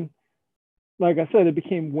I mean, like I said, it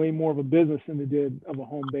became way more of a business than it did of a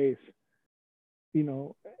home base.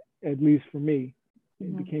 At least for me,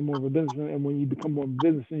 it became more of a business. And when you become more of a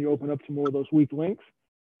business, then you open up to more of those weak links.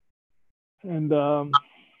 And that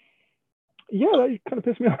kind of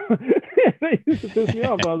pissed me off. That used to piss me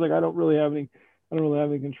off. I was like, I don't really have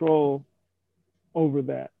any control over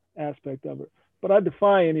that aspect of it. But I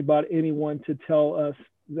defy anyone to tell us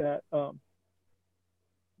that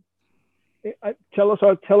tell us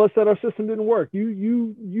that our system didn't work.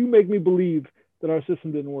 You make me believe that our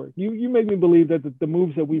system didn't work. You make me believe that the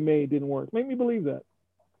moves that we made didn't work. Make me believe that.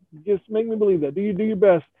 Just make me believe that. Do your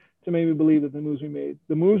best to make me believe that the moves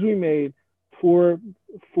we made for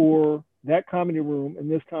that comedy room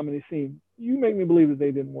and this comedy scene, you make me believe that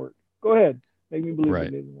they didn't work. Go ahead, make me believe that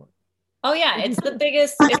they didn't work. Oh yeah, it's the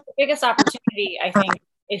biggest opportunity, I think.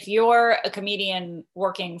 If you're a comedian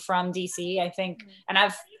working from DC, I think, and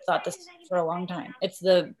I've thought this for a long time, it's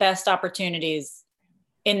the best opportunities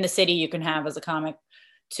in the city you can have as a comic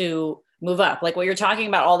to move up. Like what you're talking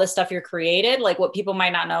about, all this stuff you're created, like what people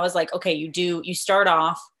might not know is like, okay, you start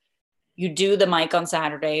off, you do the mic on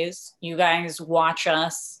Saturdays, you guys watch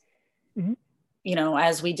us,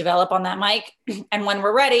 as we develop on that mic. And when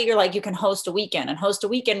we're ready, you're like, you can host a weekend, and host a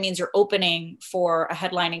weekend means you're opening for a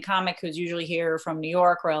headlining comic who's usually here from New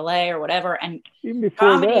York or LA or whatever. And even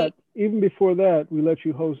before that, we let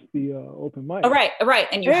you host the open mic. Oh, right.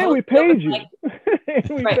 And we paid you.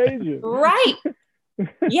 Paid you. Right.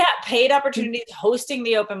 Yeah. Paid opportunities, hosting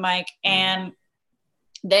the open mic. And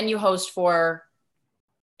then you host for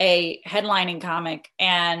a headlining comic.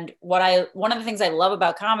 And one of the things I love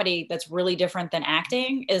about comedy that's really different than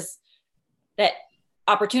acting is that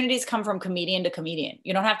opportunities come from comedian to comedian.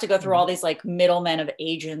 You don't have to go through all these like middlemen of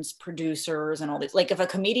agents, producers, and all these. Like if a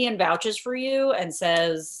comedian vouches for you and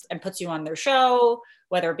says and puts you on their show,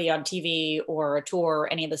 whether it be on TV or a tour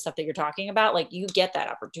or any of the stuff that you're talking about, like you get that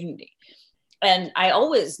opportunity. And I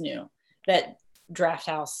always knew that Draft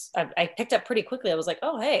House, I picked up pretty quickly. I was like,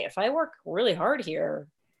 oh, hey, if I work really hard here,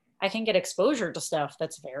 I can get exposure to stuff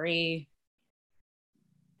that's very,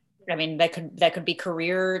 that could be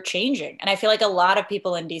career changing. And I feel like a lot of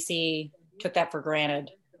people in DC took that for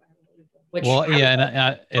granted. It's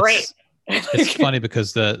funny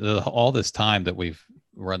because the all this time that we've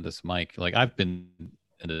run this mic, like I've been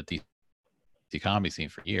in the DC comedy scene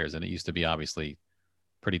for years, and it used to be obviously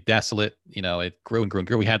pretty desolate. It grew and grew and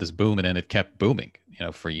grew. We had this boom, and then it kept booming,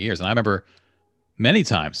 for years. And I remember many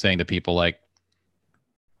times saying to people like,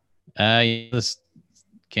 this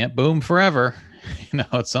can't boom forever.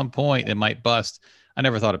 At some point it might bust. I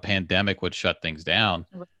never thought a pandemic would shut things down,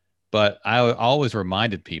 but I always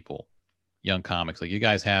reminded people, young comics, like you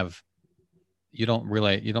guys you don't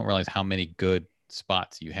realize how many good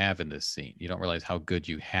spots you have in this scene. You don't realize how good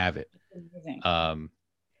you have it.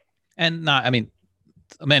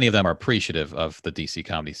 Many of them are appreciative of the DC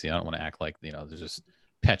comedy scene. I don't want to act like, they're just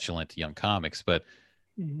petulant young comics, but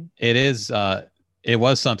it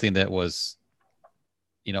was something that was,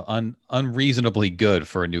 unreasonably good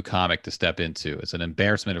for a new comic to step into. It's an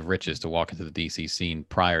embarrassment of riches to walk into the DC scene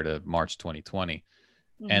prior to March 2020.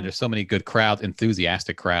 And there's so many good crowds,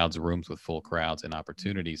 enthusiastic crowds, rooms with full crowds and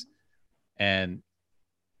opportunities. And,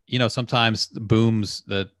 sometimes the booms,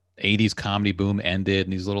 the 80s comedy boom ended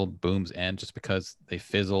and these little booms end just because they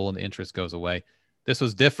fizzle and the interest goes away. This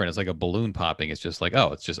was different. It's like a balloon popping. It's just like,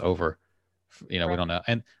 oh, it's just over. We don't know.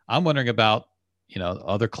 And I'm wondering about,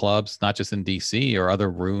 other clubs, not just in DC or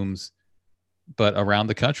other rooms, but around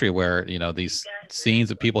the country where, these scenes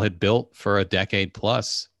that people had built for a decade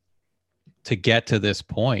plus to get to this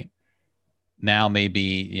point now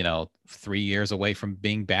maybe, 3 years away from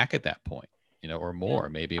being back at that point, or more.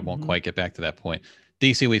 Maybe it won't quite get back to that point.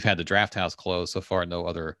 DC, we've had the Draft House closed. So far, no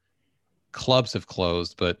other clubs have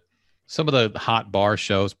closed, but some of the hot bar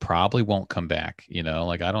shows probably won't come back.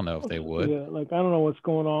 Like I don't know if they would. Yeah, like I don't know what's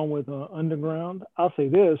going on with Underground. I'll say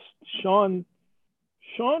this: Sean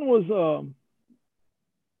was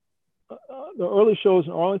the early shows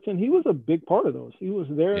in Arlington. He was a big part of those. He was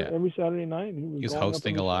there every Saturday night. He was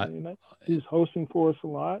hosting a lot. He was hosting for us a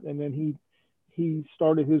lot, and then he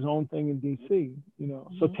started his own thing in DC.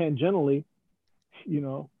 So tangentially,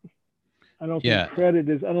 I don't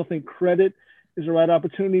think credit is the right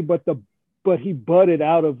opportunity, but he butted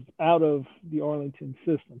out of the Arlington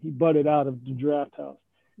system. He butted out of the Draft House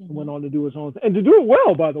and went on to do his own thing, and to do it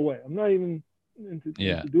well, by the way. I'm not even to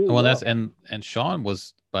do it well. That's and Sean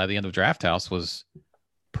was, by the end of Draft House, was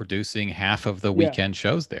producing half of the weekend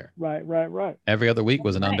shows there. Right. Every other week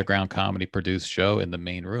was an underground comedy produced show in the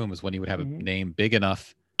main room. Is when you would have a name big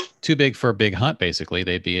enough, too big for a big hunt. Basically,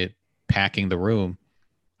 they'd be packing the room.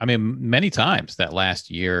 I mean, many times that last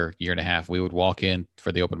year and a half, we would walk in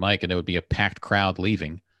for the open mic and there would be a packed crowd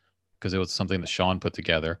leaving because it was something that Sean put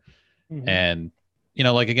together. And, you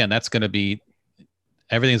know, like, again, that's going to be,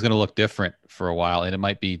 everything's going to look different for a while, and it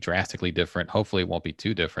might be drastically different. Hopefully it won't be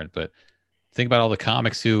too different, but think about all the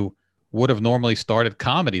comics who would have normally started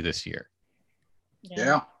comedy this year.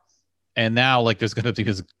 Yeah. And now, like, there's going to be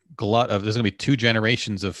this glut of, there's going to be 2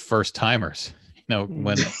 generations of first timers, you know,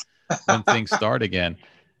 when things start again.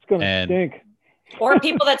 It's going to stink. Or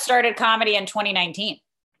people that started comedy in 2019.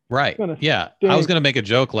 Right. Yeah. I was going to make a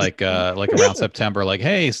joke like around September, like,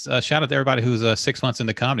 hey, shout out to everybody who's 6 months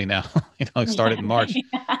into comedy now. You know, started in March. You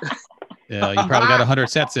probably got 100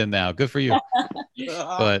 sets in now. Good for you.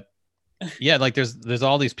 But yeah, like there's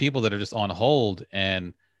all these people that are just on hold,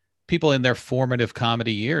 and people in their formative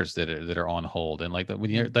comedy years that are on hold. And like when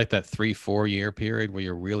you're like that 3-4 year period where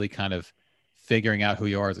you're really kind of figuring out who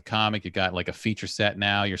you are as a comic, you got like a feature set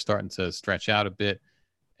now, you're starting to stretch out a bit.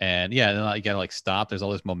 And yeah, then you got to like stop. There's all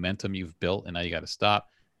this momentum you've built, and now you got to stop.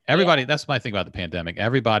 Everybody, that's my thing about the pandemic.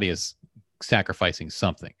 Everybody is sacrificing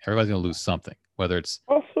something. Everybody's going to lose something, whether it's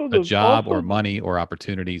a job or money or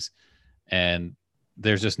opportunities. And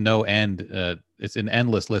there's just no end. It's an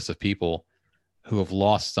endless list of people who have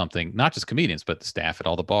lost something, not just comedians, but the staff at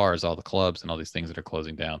all the bars, all the clubs, and all these things that are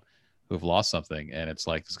closing down, who have lost something. And it's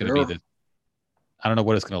like, it's going to be I don't know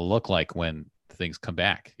what it's going to look like when things come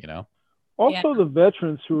back, you know? Also, the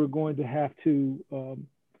veterans who are going to have to,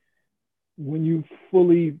 when you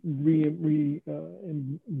fully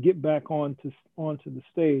and get back onto the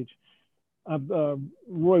stage,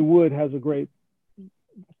 Roy Wood has a great,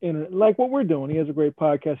 like what we're doing. He has a great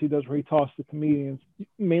podcast he does where he talks to comedians,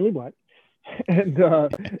 mainly black, and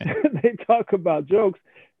they talk about jokes.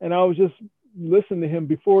 And I was just listening to him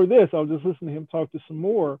before this. I was just listening to him talk to some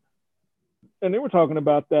more, and they were talking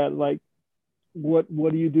about that, like, what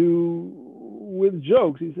do you do with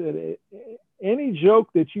jokes? He said, any joke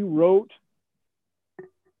that you wrote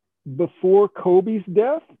before Kobe's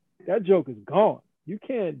death, that joke is gone. You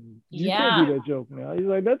can't do that joke now. He's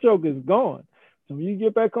like, that joke is gone. So when you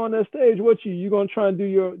get back on that stage, what you gonna try and do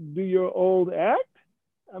your old act?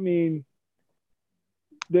 I mean,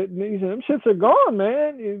 he said, them shits are gone,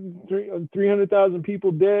 man. 300,000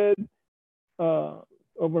 people dead, over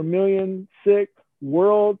 1 million sick,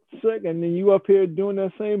 world sick, and then you up here doing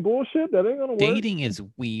that same bullshit. That ain't gonna work. Dating is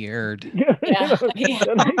weird. That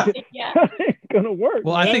ain't gonna work.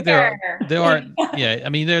 Well, I think there are I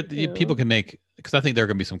mean, people can make, because I think there are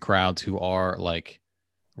gonna be some crowds who are like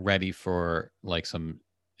ready for like some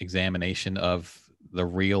examination of the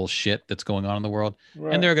real shit that's going on in the world.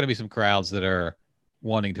 Right. And there are gonna be some crowds that are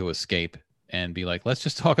wanting to escape and be like, let's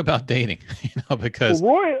just talk about dating, you know, because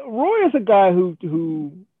Roy is a guy who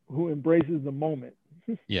embraces the moment.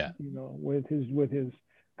 Yeah. You know, with his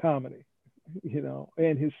comedy, you know,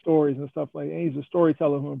 and his stories and stuff like that. And he's a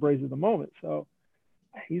storyteller who embraces the moment. So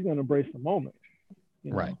he's going to embrace the moment.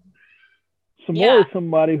 You know? Right. Samora is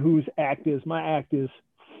somebody whose my act is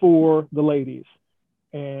for the ladies.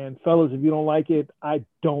 And fellas, if you don't like it, I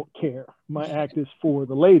don't care. My act is for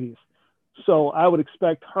the ladies. So I would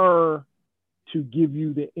expect her to give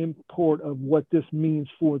you the import of what this means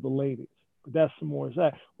for the ladies. But that's Samora's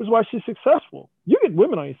act, which is why she's successful. You get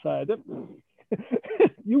women on your side.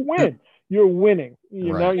 You win. You're winning.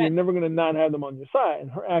 You're never going to not have them on your side. And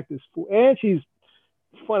her act is full. And she's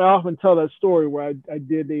fun. I often tell that story where I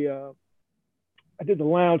did the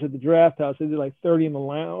lounge at the Draft House. I did like 30 in the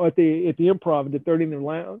lounge at the Improv. I did 30 in the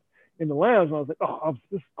lounge. And I was like, oh,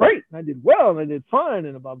 this is great. And I did well, and I did fine,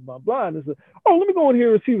 and blah, blah, blah. And I said, oh, let me go in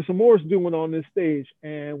here and see what Samora's doing on this stage.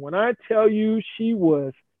 And when I tell you she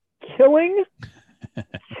was killing,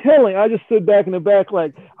 I just stood back in the back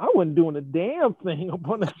like, I wasn't doing a damn thing up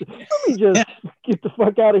on that. Let me just get the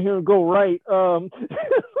fuck out of here and go right. I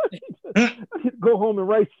need to go home and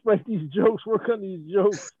write these jokes, work on these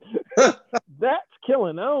jokes. That's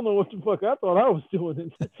killing. I don't know what the fuck I thought I was doing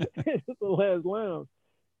in the last lounge.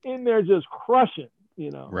 In there just crushing, you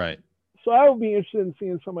know. Right. So I would be interested in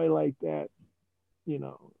seeing somebody like that, you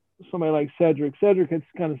know, somebody like Cedric. Cedric has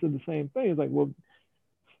kind of said the same thing. It's like, well,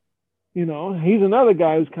 you know, he's another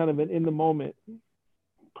guy who's kind of an in the moment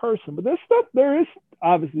person. But there is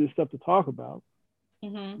obviously stuff to talk about.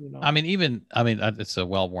 Mm-hmm. You know? I mean, it's a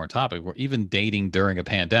well-worn topic. Where even dating during a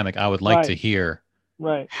pandemic, I would like to hear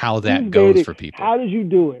how that goes for people. How did you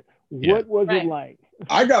do it? What was it like?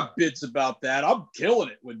 I got bits about that. I'm killing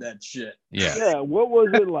it with that shit. Yeah. Yeah. What was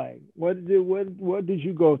it like? What did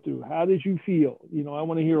you go through? How did you feel? I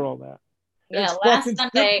want to hear all that. Yeah.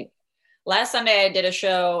 Last Sunday I did a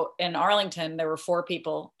show in Arlington. There were 4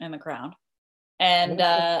 people in the crowd. And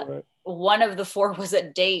one of the 4 was a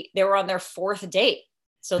date. They were on their 4th date.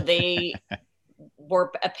 So they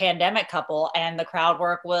were a pandemic couple, and the crowd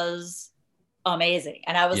work was amazing.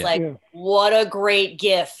 And I was what a great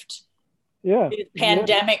gift. Yeah.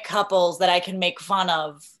 Pandemic couples that I can make fun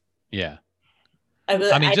of. Yeah. I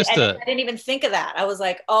didn't even think of that. I was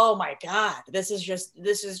like, oh my God, this is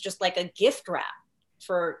just like a gift wrap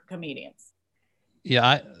for comedians.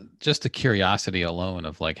 Yeah. Just the curiosity alone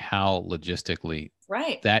of like how logistically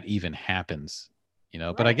that even happens,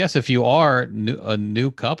 but I guess if you are a new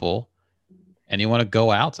couple and you want to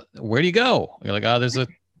go out, where do you go? You're like, oh, there's a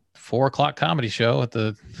 4:00 comedy show at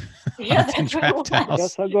the Draft House. I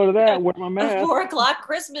guess I'll go to that with my mask. A 4:00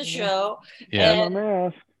 Christmas show. Yeah. And my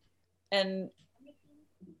mask. And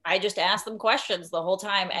I just asked them questions the whole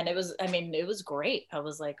time. And it was great. I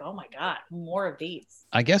was like, oh my God, more of these.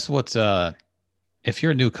 I guess if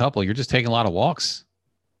you're a new couple, you're just taking a lot of walks.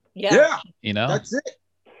 Yeah. That's it.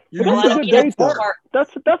 That's a good date though.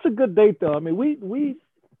 That's a good date though. I mean, we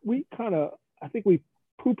kind of, I think we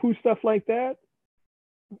poo-poo stuff like that,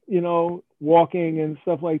 walking and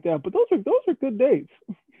stuff like that. But those are good dates.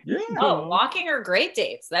 Yeah. Oh, walking are great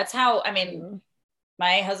dates. That's how,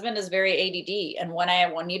 my husband is very ADD. And when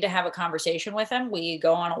I need to have a conversation with him, we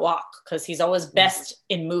go on a walk because he's always best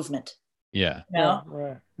in movement. Yeah.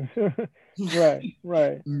 Right.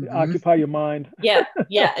 Right. Mm-hmm. Occupy your mind. Yeah.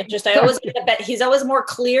 I always get a bet. He's always more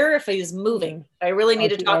clear if he's moving. I really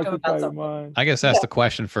need to talk to him about something. I guess that's the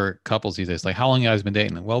question for couples these days. Like, how long have you guys been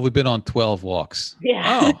dating? Well, we've been on 12 walks.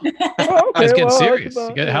 Yeah. Oh, okay, guys getting serious.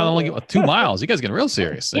 How long? 2 miles. You guys getting real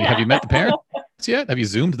serious. Yeah. Have you met the parents yet? Have you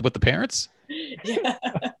Zoomed with the parents? Yeah.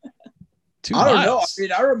 2 miles. I don't know. I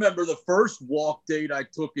mean, I remember the first walk date I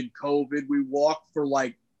took in COVID. We walked for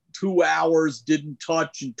like 2 hours, didn't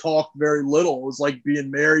touch and talked very little. It was like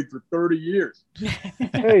being married for 30 years.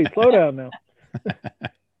 Hey, slow down now.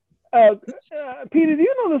 Peter, do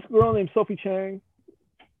you know this girl named Sophie Chang?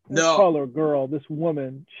 No. Call her a girl, this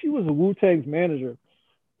woman. She was a Wu-Tang's manager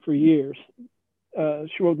for years.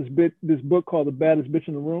 She wrote this book called The Baddest Bitch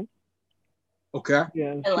in the Room. Okay.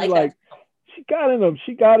 Yeah, she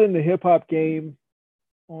got in the hip hop game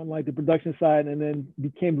on like the production side, and then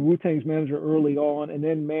became the Wu-Tang's manager early on, and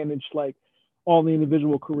then managed like all the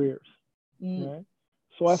individual careers. Right?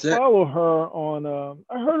 So I follow her on.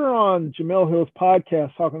 I heard her on Jamel Hill's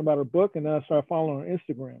podcast talking about her book, and then I started following her on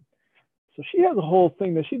Instagram. So she has a whole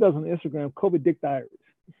thing that she does on Instagram, COVID Dick Diaries.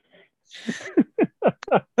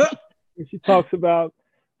 And she talks about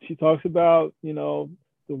the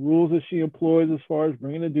rules that she employs as far as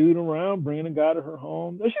bringing a dude around, bringing a guy to her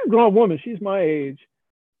home. She's a grown woman. She's my age.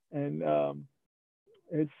 And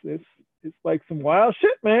it's like some wild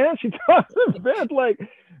shit, man. She talks about like,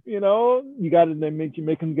 you got to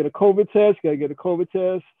make them get a COVID test. You got to get a COVID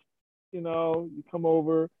test. You come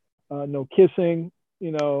over, no kissing.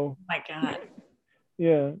 Oh my God.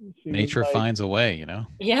 Yeah. Nature finds a way, Yeah.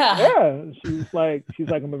 Yeah. She's like,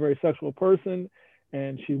 I'm a very sexual person,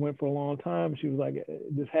 and she went for a long time. She was like,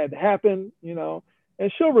 this had to happen,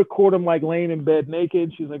 And she'll record them like laying in bed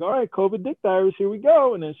naked. She's like, all right, COVID Dick Diaries, here we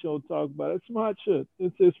go. And then she'll talk about it. Some hot shit.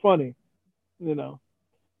 It's funny, Yeah,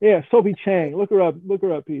 Sophie Chang. Look her up,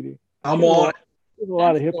 Petey. I'm on. There's a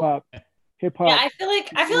lot of hip hop. Yeah, I feel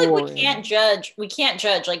like we can't judge. We can't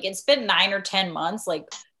judge. Like, it's been 9 or 10 months. Like,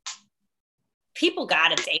 people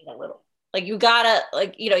gotta date a little. Like, you gotta,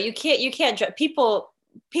 like, you can't judge. People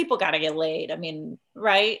gotta get laid. I mean,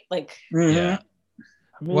 right? Like, yeah.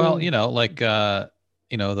 Well, the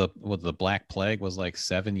Black Plague was like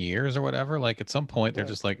 7 years or whatever. Like, at some point they're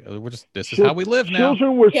just like, this is how we live now.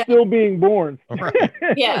 Children were still being born. Right.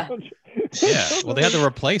 Yeah. Yeah. Well, they had to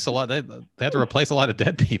replace a lot. They had to replace a lot of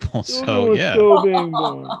dead people. So yeah. Still being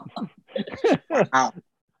born. It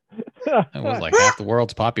was like half the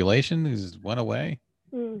world's population just went away.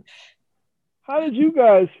 How did you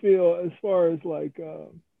guys feel as far as like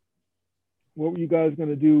what were you guys going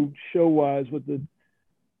to do show wise with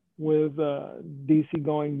DC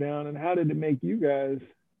going down, and how did it make you guys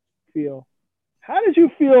feel? How did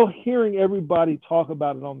you feel hearing everybody talk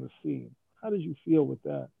about it on the scene? How did you feel with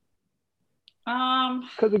that?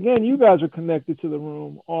 Because again, you guys are connected to the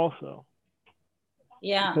room also.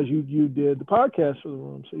 Yeah. Because you did the podcast for the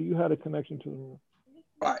room, so you had a connection to the room.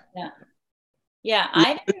 Right. Yeah. Yeah.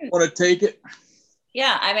 I didn't want to take it.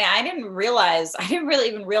 Yeah. I mean, I didn't really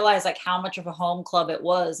even realize like how much of a home club it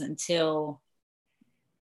was until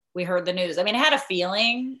we heard the news. I mean, I had a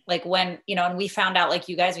feeling like when, you know, and we found out, like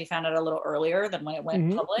you guys, we found out a little earlier than when it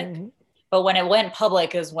went public. But when it went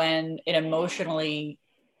public is when it emotionally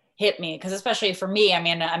hit me. Because especially for me, I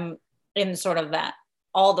mean, I'm in sort of that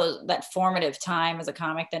formative time as a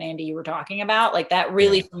comic that Andy, you were talking about. Like that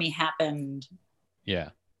really for me happened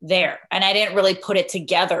there. And I didn't really put it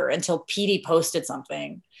together until Petey posted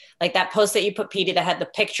something. Like that post that you put, Petey, that had the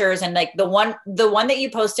pictures, and like the one that you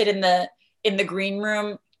posted in the green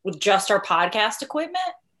room with just our podcast equipment.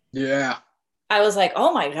 Yeah. I was like,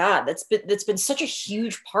 oh my God, that's been such a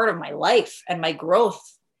huge part of my life and my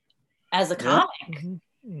growth as a comic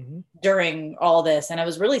during all this. And I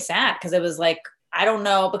was really sad because it was like, I don't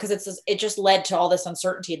know, because it just led to all this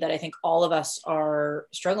uncertainty that I think all of us are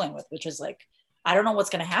struggling with, which is like, I don't know what's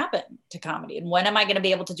going to happen to comedy, and when am I going to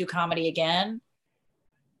be able to do comedy again?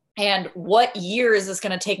 And what year is this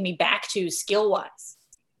going to take me back to skill-wise?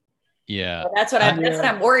 Yeah. So that's what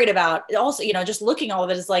I'm worried about. Also, you know, just looking all of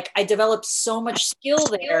it is like, I developed so much skill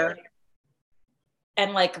there.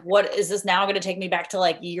 And like, what is this now going to take me back to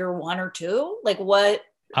like year 1 or 2? Like what?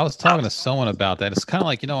 I was talking to someone about that. It's kind of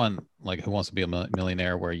like, you know, on like Who Wants to Be a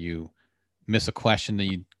Millionaire, where you miss a question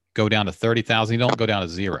and you go down to 30,000. You don't go down to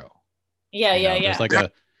 0. Yeah. There's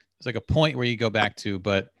like a point where you go back to,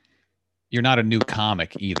 but you're not a new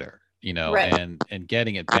comic either, you know, and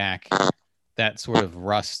getting it back, that sort of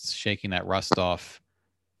shaking that rust off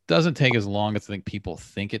doesn't take as long as I think people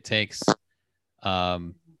think it takes.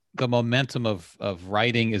 The momentum of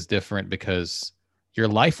writing is different because your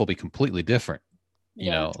life will be completely different.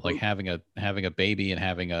 You know, like having a baby and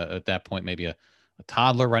having at that point, maybe a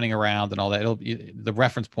toddler running around and all that. The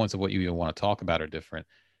reference points of what you even want to talk about are different.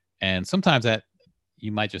 And sometimes that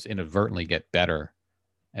you might just inadvertently get better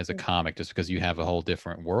as a comic just because you have a whole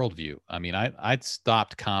different worldview. I mean, I'd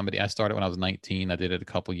stopped comedy. I started when I was 19. I did it a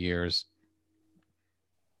couple years.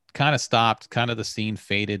 Kind of stopped. Kind of the scene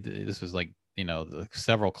faded. This was like, you know,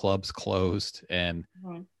 several clubs closed. And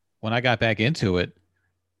when I got back into it,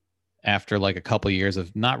 after like a couple of years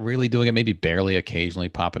of not really doing it, maybe barely occasionally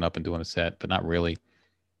popping up and doing a set, but not really,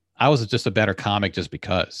 I was just a better comic just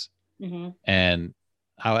because. And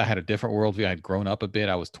I had a different worldview. I had grown up a bit.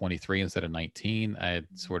 I was 23 instead of 19. I had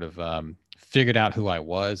sort of figured out who I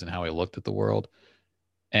was and how I looked at the world.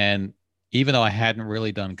 And even though I hadn't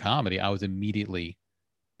really done comedy, I was immediately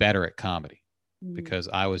better at comedy because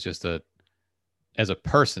I was just as a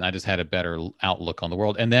person, I just had a better outlook on the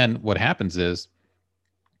world. And then what happens is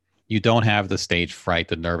you don't have the stage fright,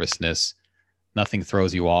 the nervousness. Nothing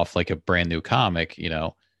throws you off like a brand new comic, you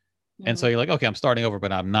know? And so you're like, okay, I'm starting over,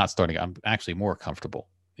 but I'm not starting. I'm actually more comfortable,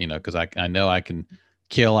 you know, because I know I can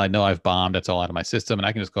kill. I know I've bombed. That's all out of my system. And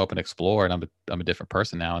I can just go up and explore. And I'm a different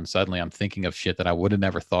person now. And suddenly I'm thinking of shit that I would have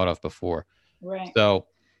never thought of before. Right. So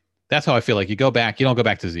that's how I feel like you go back. You don't go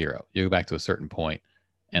back to 0. You go back to a certain point,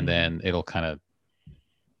 and then it'll kind of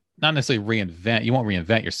not necessarily reinvent. You won't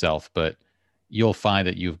reinvent yourself, but you'll find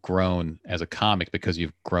that you've grown as a comic because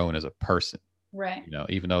you've grown as a person. Right. You know,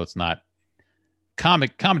 even though it's not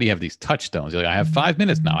comedy, you have these touchstones. You're like, I have 5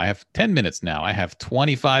 minutes now. I have 10 minutes now. I have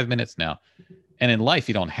 25 minutes now. And in life,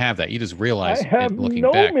 you don't have that. You just realize I have looking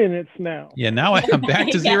no back. minutes now. Yeah, now I'm back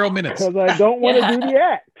to 0 minutes. Because I don't want to do the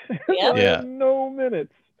act. Yeah. I have no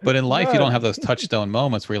minutes. But in life, you don't have those touchstone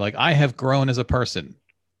moments where you're like, I have grown as a person.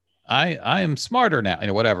 I am smarter now, you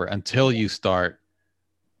know, whatever, until you start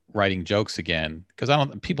writing jokes again. Because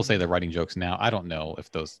people say they're writing jokes now. I don't know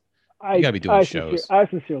if those, you gotta be doing shows. I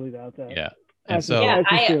sincerely doubt that. Yeah. And so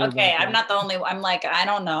I'm not the only one. I'm like, I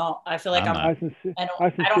don't know. I feel like I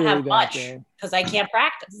don't have much because I can't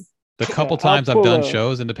practice. The couple times I've done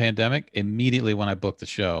shows in the pandemic, immediately when I book the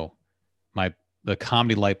show, the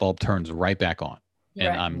comedy light bulb turns right back on. And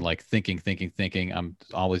I'm like thinking. I'm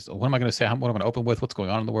always, what am I going to say? What am I going to open with? What's going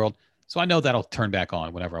on in the world? So I know that'll turn back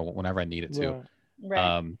on whenever I need it to.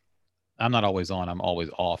 Right. I'm not always on. I'm always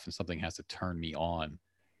off, and something has to turn me on,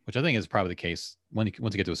 which I think is probably the case once you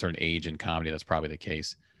get to a certain age in comedy. That's probably the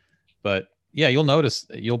case. But yeah, you'll notice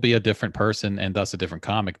you'll be a different person and thus a different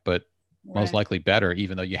comic, but most likely better,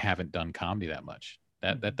 even though you haven't done comedy that much.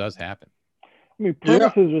 That does happen. I mean,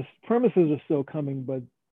 premises are still coming, but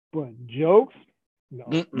jokes.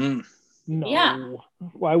 No. Yeah.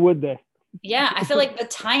 Why would they? Yeah. I feel like the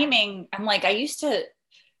timing, I'm like, I used to,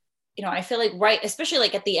 you know, I feel like especially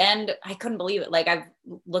like at the end, I couldn't believe it. Like I've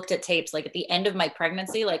looked at tapes, like at the end of my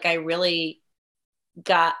pregnancy, like I really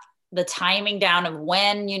got the timing down of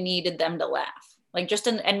when you needed them to laugh. Like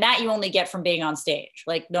and that you only get from being on stage.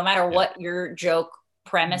 Like no matter what your joke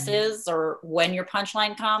premise is or when your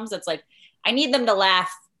punchline comes, it's like, I need them to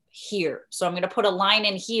laugh here. So I'm going to put a line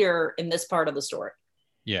in here in this part of the story.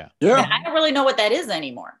 Yeah. And I don't really know what that is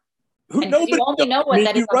anymore. Nobody you only know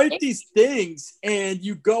what you write these things and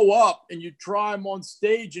you go up and you try them on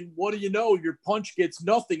stage, and what do you know? Your punch gets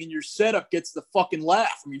nothing and your setup gets the fucking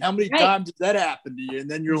laugh. I mean, how many times does that happen to you? And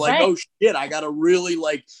then you're like, oh shit, I got to really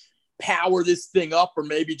like power this thing up, or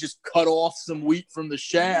maybe just cut off some wheat from the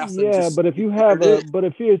shaft. Yeah, but if you have but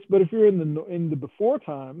if you're in the before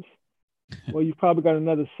times, well, you've probably got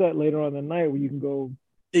another set later on the night where you can go.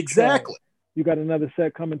 Exactly. You got another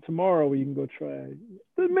set coming tomorrow where you can go try.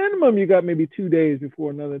 The minimum you got maybe 2 days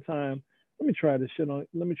before another time. Let me try this shit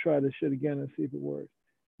again and see if it works.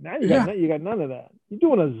 Now you got none of that. You're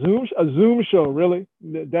doing a Zoom show, really?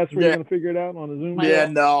 That's where you're gonna figure it out on a Zoom show? Yeah,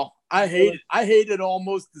 no. I hate it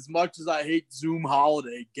almost as much as I hate Zoom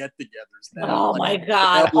holiday get-togethers now. Oh my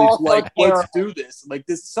God! Let's do this. Like,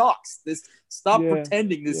 this sucks. Stop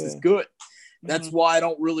pretending this is good. That's why I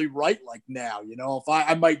don't really write like now. You know, if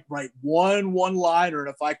I might write one-liner, and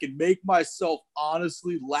if I can make myself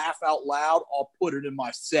honestly laugh out loud, I'll put it in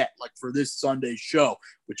my set, like for this Sunday show,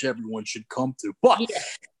 which everyone should come to. But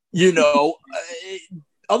you know,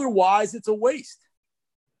 otherwise it's a waste.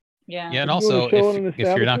 Yeah, and also if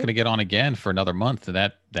you're not going to get on again for another month,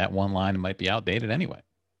 that one line might be outdated anyway.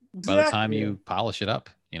 By the time you polish it up,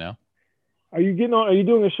 you know. Are you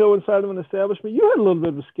doing a show inside of an establishment? You had a little bit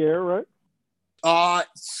of a scare, right?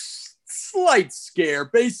 Slight scare.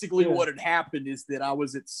 Basically, what had happened is that I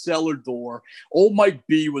was at Cellar Door. Old Mike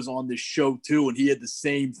B was on this show too, and he had the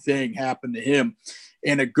same thing happen to him.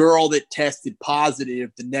 And a girl that tested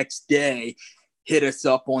positive the next day hit us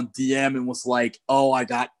up on DM and was like, oh, I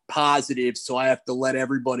got positive, so I have to let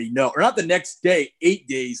everybody know. Or not the next day, 8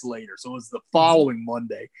 days later. So it was the following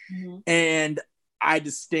Monday. Mm-hmm. And I had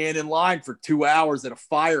to stand in line for 2 hours at a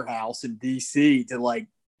firehouse in DC to, like,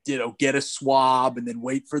 you know, get a swab and then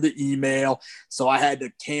wait for the email. So I had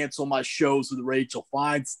to cancel my shows with Rachel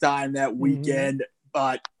Feinstein that weekend. Mm-hmm.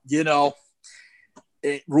 But, you know,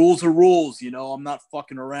 rules are rules. You know, I'm not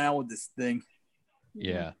fucking around with this thing.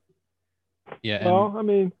 Yeah. Yeah. Well, I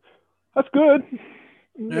mean, that's good.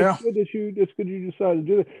 Yeah. It's good you decided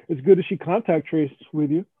to do it. It's good that she contact traced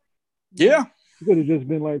with you. Yeah. You could have just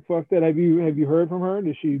been like, fuck that. Have you heard from her?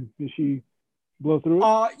 Did she blow through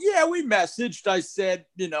it? Yeah, we messaged. I said,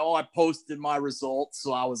 you know, I posted my results.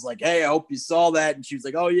 So I was like, hey, I hope you saw that. And she was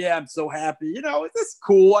like, oh yeah, I'm so happy. You know, it's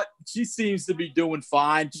cool. She seems to be doing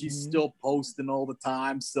fine. She's still posting all the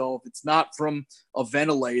time. So if it's not from a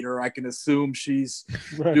ventilator, I can assume she's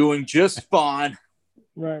doing just fine.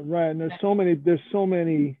 Right. And there's so many.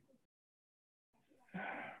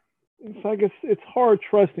 It's like it's hard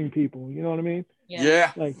trusting people. You know what I mean?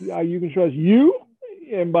 Yeah. Like you can trust you,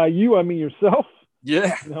 and by you I mean yourself.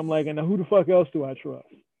 Yeah. And I'm like, and who the fuck else do I trust?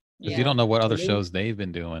 Because you don't know what other shows they've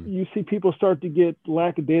been doing. You see people start to get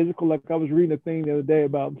lackadaisical. Like I was reading a thing the other day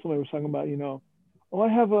about somebody was talking about, you know, oh, I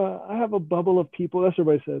have a bubble of people. That's what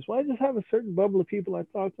everybody says. Well, I just have a certain bubble of people I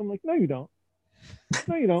talk to. I'm like, no, you don't.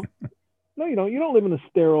 No, you don't. No, you don't. You don't live in a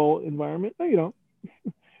sterile environment. No, you don't.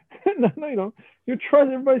 No, you don't. You're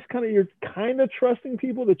kind of trusting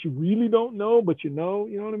people that you really don't know, but you know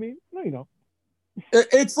what I mean? No, you don't.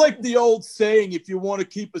 It's like the old saying, if you want to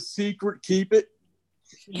keep a secret, keep it.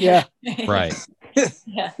 Yeah. Right.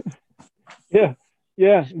 Yeah,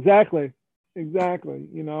 exactly.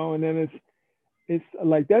 You know, and then it's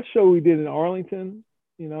like that show we did in Arlington,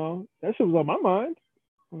 you know, that shit was on my mind.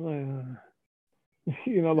 I'm like,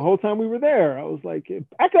 you know, the whole time we were there, I was like,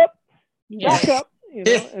 back up, you know,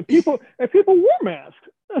 and people wore masks.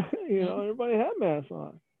 You know, everybody had masks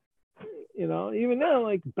on. You know, even now,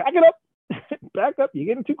 like, back it up. Back up, you're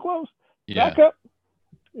getting too close. Back up.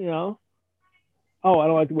 You know. Oh, I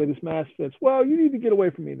don't like the way this mask fits. Well, you need to get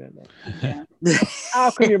away from me then.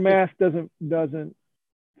 How come your mask doesn't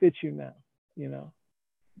fit you now? You know.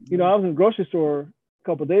 You know, I was in a grocery store a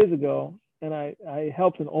couple of days ago, and I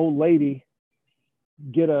helped an old lady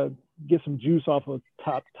get some juice off a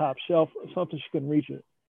top shelf or something. She couldn't reach it,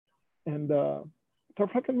 and her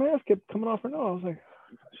fucking mask kept coming off her nose. I was like,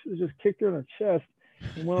 I should have just kicked her in her chest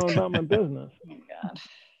and went on about my business. Oh my God.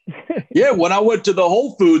 Yeah, when I went to the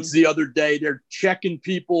Whole Foods the other day, they're checking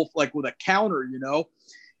people like with a counter, you know,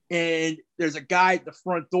 and there's a guy at the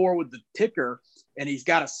front door with the ticker, and he's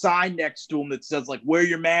got a sign next to him that says, like, wear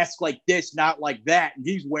your mask like this, not like that, and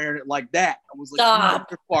he's wearing it like that. I was like,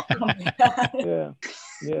 motherfucker.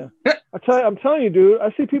 Yeah. I'm telling you, dude,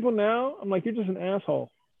 I see people now, I'm like, you're just an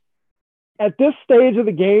asshole. At this stage of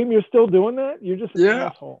the game, you're still doing that? You're just an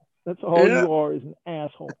asshole. That's all you are, is an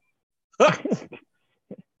asshole.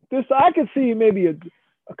 I could see maybe a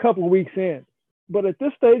couple of weeks in, but at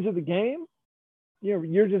this stage of the game,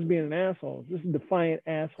 you're just being an asshole. Just a defiant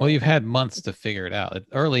asshole. Well, you've had months to figure it out.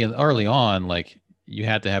 Early on, like, you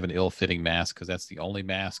had to have an ill-fitting mask because that's the only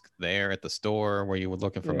mask there at the store where you were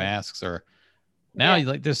looking for masks. Or now,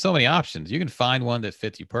 there's so many options. You can find one that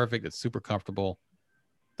fits you perfect. That's super comfortable.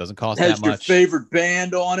 Doesn't cost that much. Has your favorite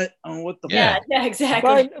band on it? Oh, what the? Yeah,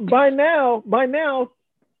 exactly. By now,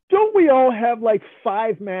 don't we all have like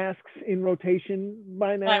 5 masks in rotation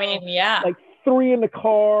by now? I mean, yeah. Like 3 in the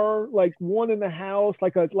car, like 1 in the house,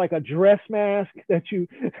 like a dress mask that you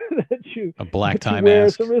a black tie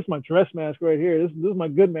mask. So this is my dress mask right here. This is my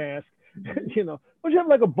good mask. But you have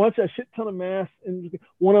like a bunch of shit ton of masks, and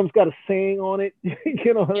one of them's got a saying on it.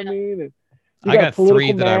 You know what I mean? And I got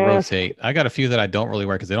 3 that I rotate. I got a few that I don't really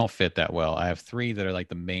wear because they don't fit that well. I have 3 that are like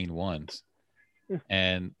the main ones,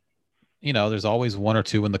 and there's always 1 or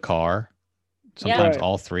 2 in the car. Sometimes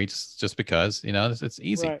all 3, just because it's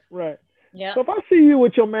easy. Right. Yeah. So if I see you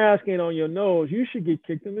with your mask in on your nose, you should get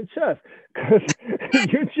kicked in the chest because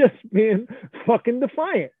you're just being fucking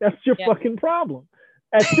defiant. That's your fucking problem.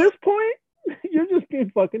 At this point, you're just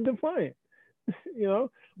being fucking defiant.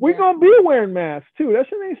 We're gonna be wearing masks too. That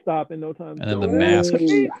shit ain't stopping no time. And then the mask. To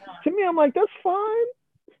me, I'm like, that's fine.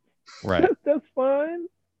 Right. That's fine.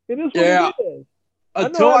 It is what it is.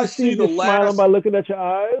 Until I see the last, smiling by looking at your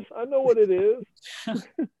eyes. I know what it is.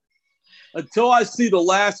 Until I see the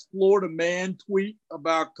last Florida man tweet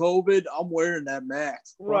about COVID, I'm wearing that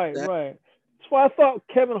mask. Right. That's why I thought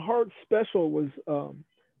Kevin Hart's special was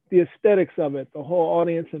the aesthetics of it, the whole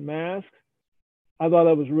audience in masks. I thought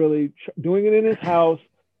that was really doing it in his house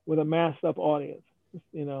with a masked up audience.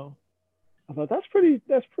 I thought that's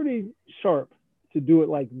pretty sharp to do it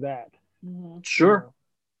like that. Mm-hmm. Sure.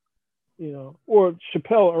 Or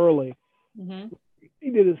Chappelle early. Mm-hmm.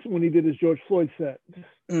 He did this when he did his George Floyd set.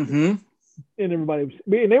 Mm-hmm. And everybody was,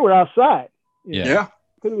 and they were outside. Yeah.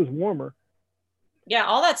 Because it was warmer. Yeah,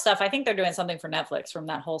 all that stuff. I think they're doing something for Netflix from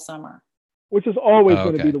that whole summer. Which is always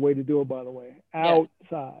going to be the way to do it, by the way.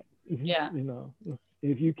 Outside. Yeah.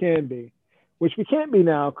 If you can be. Which we can't be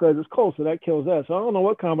now because it's cold, so that kills us. So I don't know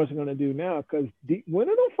what comics are going to do now because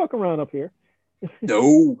winter don't fuck around up here.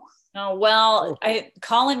 No. Oh, well,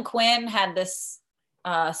 Colin Quinn had this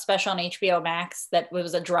special on HBO Max that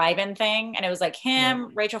was a drive-in thing, and it was like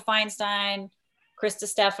him, Rachel Feinstein, Chris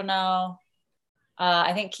DiStefano,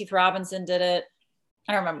 I think Keith Robinson did it.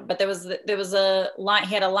 I don't remember, but there was a line.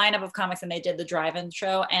 He had a lineup of comics, and they did the drive-in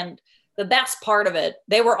show. And the best part of it,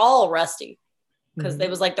 they were all rusty because it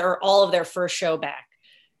was like all of their first show back.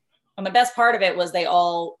 And the best part of it was they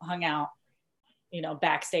all hung out,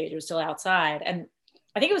 backstage. It was still outside, and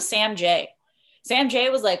I think it was Sam J. Sam J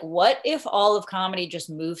was like, what if all of comedy just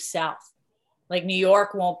moves south? Like New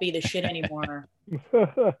York won't be the shit anymore.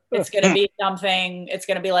 It's going to be something. It's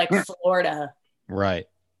going to be like Florida. Right.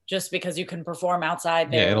 Just because you can perform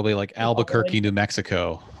outside there. Yeah, it'll be like Albuquerque, New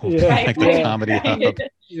Mexico. Yeah. Like the comedy hub.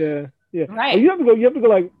 Yeah. Right. You have to go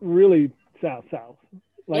like really south.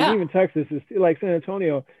 Like even Texas is like San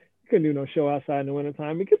Antonio. You couldn't do no show outside in the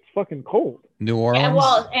wintertime. It gets fucking cold. New Orleans. Yeah,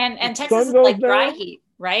 well, and Texas is like dry heat,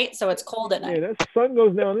 right? So it's cold at night. Yeah, that sun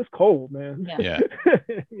goes down. It's cold, man. Yeah.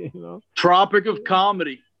 Tropic of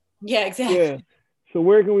comedy. Yeah, exactly. Yeah. So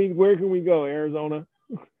where can we go? Arizona.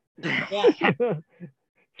 Yeah.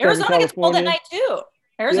 Arizona gets cold at night too.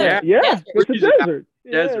 Arizona. Yeah. It's a desert.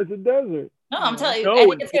 Yeah, it's a desert. No, I'm telling you, I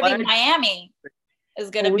think it's gonna be Miami. Is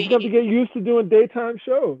gonna be. We're gonna have to get used to doing daytime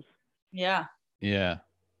shows. Yeah. Yeah.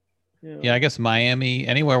 I guess Miami,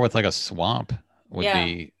 anywhere with like a swamp would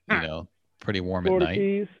be, pretty warm Florida at night.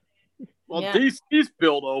 Keys. Well, DC's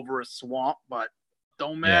built over a swamp, but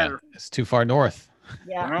don't matter. Yeah, it's too far north.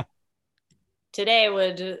 Yeah. Today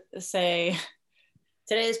would say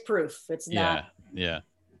today's proof. It's not. Yeah.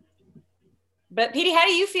 But Petey, how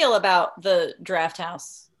do you feel about the Draft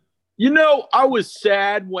House? I was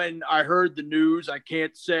sad when I heard the news. I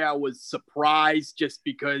can't say I was surprised just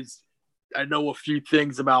because I know a few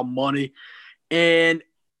things about money. And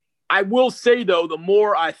I will say, though, the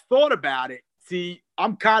more I thought about it,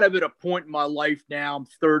 I'm kind of at a point in my life now. I'm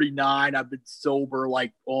 39. I've been sober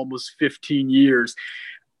like almost 15 years.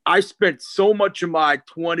 I spent so much of my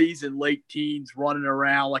 20s and late teens running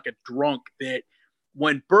around like a drunk that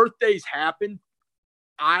when birthdays happen,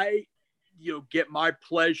 I get my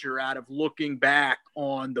pleasure out of looking back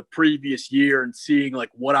on the previous year and seeing like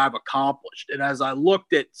what I've accomplished. And as I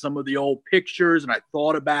looked at some of the old pictures and I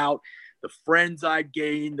thought about the friends I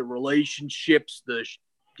gained, the relationships, the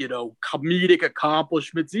comedic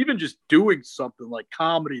accomplishments, even just doing something like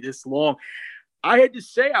comedy this long, I had to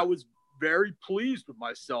say I was very pleased with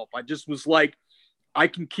myself. I just was like, I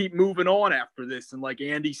can keep moving on after this. And like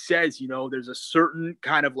Andy says, you know, there's a certain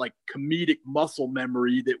kind of like comedic muscle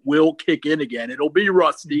memory that will kick in again. It'll be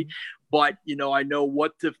rusty, but, you know, I know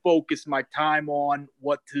what to focus my time on,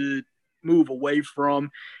 what to move away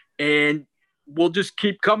from, and we'll just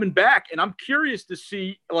keep coming back. And I'm curious to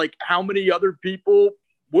see like how many other people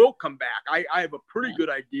will come back. I have a pretty good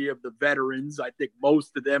idea of the veterans. I think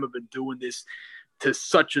most of them have been doing this to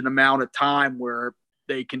such an amount of time where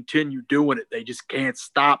they continue doing it. They just can't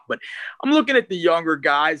stop. But I'm looking at the younger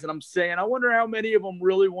guys and I'm saying, I wonder how many of them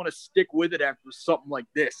really want to stick with it after something like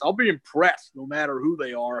this. I'll be impressed no matter who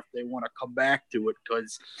they are if they want to come back to it,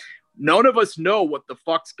 because none of us know what the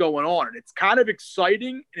fuck's going on. And it's kind of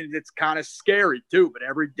exciting and it's kind of scary too, but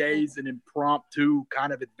every day is an impromptu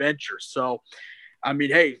kind of adventure. So, I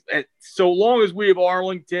mean, hey, so long as we have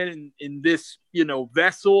Arlington in this, you know,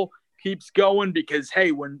 vessel keeps going, because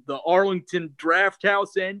hey, when the Arlington Draft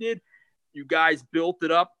House ended, you guys built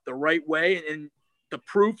it up the right way, and the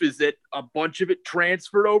proof is that a bunch of it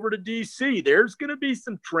transferred over to DC. There's going to be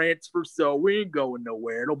some transfer, so we ain't going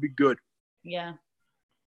nowhere. It'll be good. Yeah,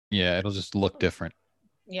 it'll just look different.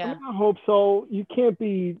 Yeah, I hope so. You can't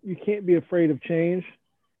be afraid of change.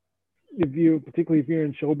 Particularly if you're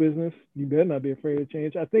in show business, you better not be afraid of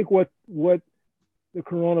change. I think what the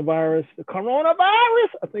coronavirus,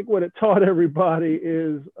 I think what it taught everybody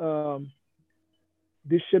is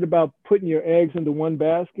this shit about putting your eggs into one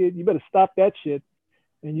basket. You better stop that shit,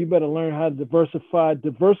 and you better learn how to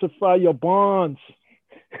diversify your bonds.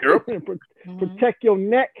 Yep. Protect your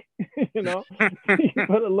neck. You know, you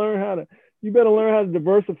better learn how to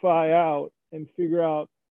diversify out and figure out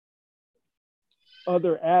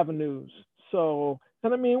other avenues. So,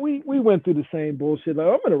 and I mean, we went through the same bullshit. Like,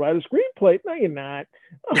 I'm going to write a screenplay. No, you're not.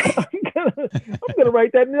 I'm going to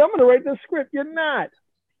write that. I'm going to write the script. You're not.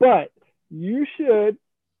 But you should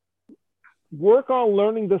work on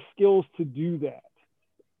learning the skills to do that.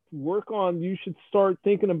 You should start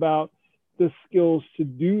thinking about the skills to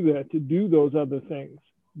do that, to do those other things.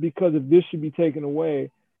 Because if this should be taken away,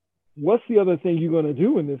 what's the other thing you're going to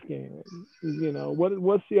do in this game? You know,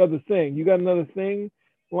 what's the other thing? You got another thing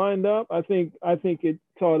lined up? I think it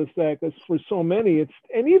taught us that, because for so many,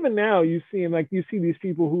 and even now you see these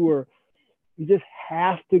people who you just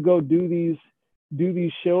have to go do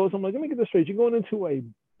these shows. I'm like, let me get this straight. You're going into a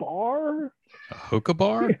bar? A hookah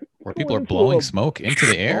bar? Where people are blowing smoke into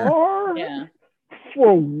the air? Bar? Yeah.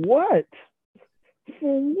 For what?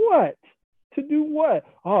 To do what?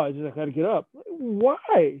 Oh, I got to get up.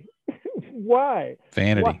 Why? Why?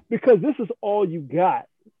 Vanity. Why? Because this is all you got.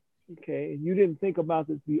 Okay, and you didn't think about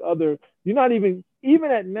the other. You're not even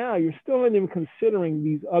at now. You're still not even considering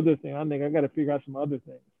these other things. I think I got to figure out some other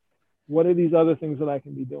things. What are these other things that I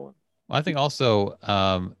can be doing? Well, I think also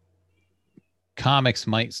comics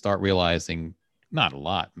might start realizing, not a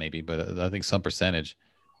lot maybe, but I think some percentage,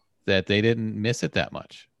 that they didn't miss it that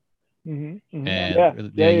much. Mm-hmm, mm-hmm.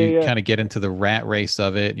 And you kind of get into the rat race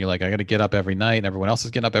of it, and you're like, I got to get up every night, and everyone else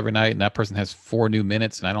is getting up every night, and that person has 4 new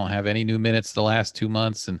minutes, and I don't have any new minutes the last 2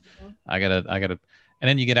 months, and I gotta, and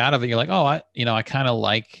then you get out of it, you're like, oh, I kind of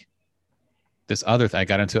like this other thing.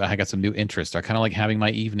 I got some new interest. I kind of like having my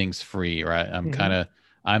evenings free, or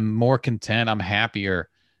I'm more content. I'm happier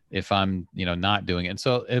if I'm, not doing it. And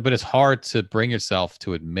so, but it's hard to bring yourself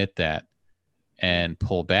to admit that and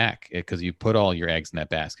pull back, because you put all your eggs in that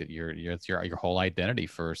basket. Your whole identity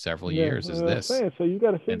for several years is this. So you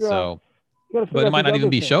got to figure out. But it might not even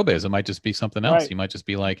be showbiz. It might just be something else. Right. You might just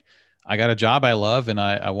be like, I got a job I love, and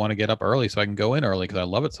I want to get up early so I can go in early because I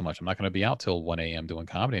love it so much. I'm not going to be out till 1 a.m. doing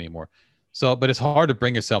comedy anymore. So, but it's hard to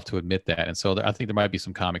bring yourself to admit that. And so I think there might be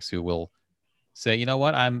some comics who will say, you know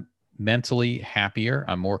what, I'm mentally happier.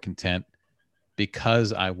 I'm more content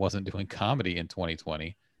because I wasn't doing comedy in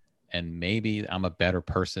 2020. And maybe I'm a better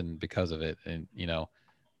person because of it. And,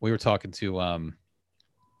 we were talking to,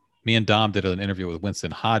 me and Dom did an interview with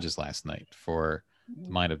Winston Hodges last night for The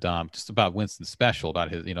Mind of Dom, just about Winston's special, about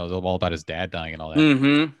his, all about his dad dying and all that. Mm-hmm.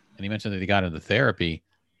 And he mentioned that he got into therapy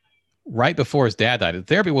right before his dad died. The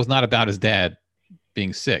therapy was not about his dad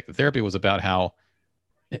being sick. The therapy was about how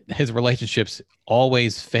his relationships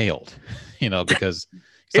always failed, because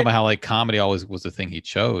somehow like comedy always was the thing he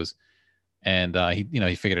chose. And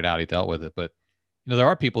he figured it out. He dealt with it. But there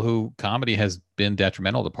are people who comedy has been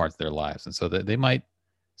detrimental to parts of their lives, and so they might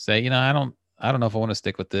say, I don't know if I want to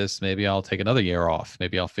stick with this. Maybe I'll take another year off.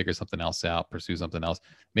 Maybe I'll figure something else out, pursue something else.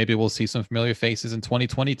 Maybe we'll see some familiar faces in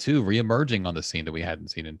 2022 reemerging on the scene that we hadn't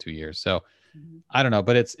seen in 2 years. So I don't know,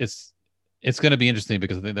 but it's going to be interesting,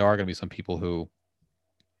 because I think there are going to be some people who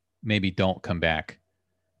maybe don't come back,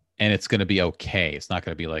 and it's going to be okay. It's not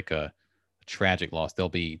going to be like a tragic loss. They'll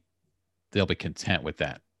be they'll be content with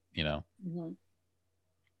that, you know? Mm-hmm.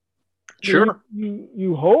 Sure.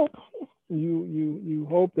 You hope you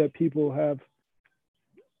hope that people have,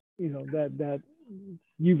 you know, that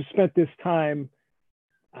you've spent this time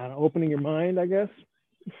opening your mind, I guess,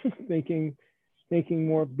 thinking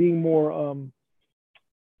more, being more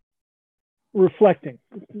reflecting.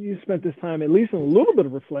 You spent this time, at least in a little bit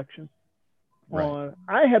of reflection. Right.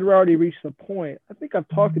 I had already reached the point. I think I've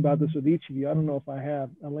talked about this with each of you. I don't know if I have.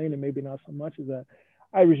 Elena, maybe not so much as that.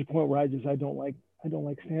 I reached a point where I don't like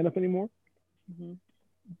stand up anymore. Mm-hmm.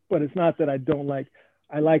 But it's not that I don't like.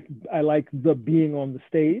 I like the being on the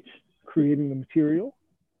stage, creating the material,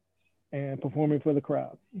 and performing for the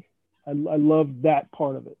crowd. I love that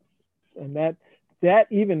part of it, and that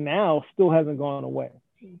even now still hasn't gone away.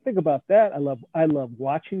 Think about that. I love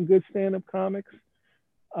watching good stand-up comics.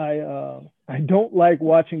 I don't like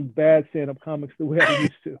watching bad stand-up comics the way I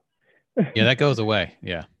used to. Yeah, that goes away.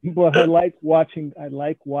 Yeah. But I like watching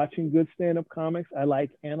good stand-up comics. I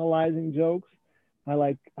like analyzing jokes. I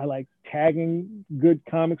like tagging good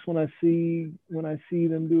comics when I see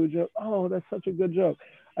them do a joke. Oh, that's such a good joke.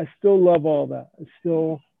 I still love all that. I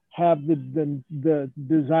still have the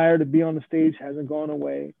desire to be on the stage hasn't gone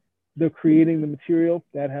away. The creating the material,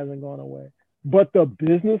 that hasn't gone away. But the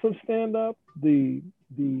business of stand-up, the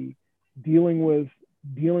dealing with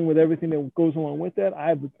everything that goes along with that,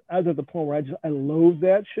 I was at the point where I loathe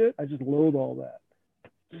that shit. I just loathe all that.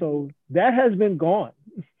 So that has been gone.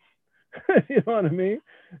 You know what I mean?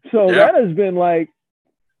 So that has been like,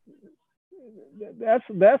 that's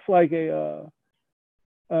like a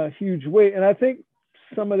huge weight. And I think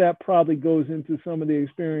some of that probably goes into some of the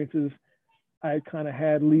experiences I kind of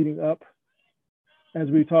had leading up, as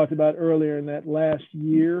we talked about earlier in that last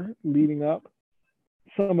year leading up.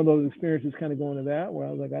 Some of those experiences kind of go into that, where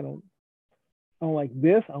I was like, I don't like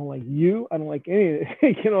this. I don't like you. I don't like any of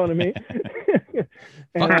it. You know what I mean?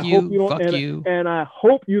 And fuck you. And I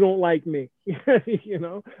hope you don't like me. You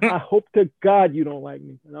know, I hope to God you don't like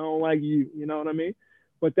me, and I don't like you. You know what I mean?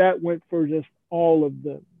 But that went for just all of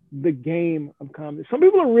the game of comedy. Some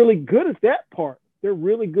people are really good at that part. They're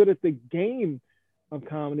really good at the game of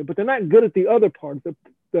comedy, but they're not good at the other part, the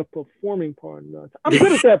performing part. I'm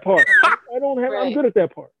good at that part. I'm good at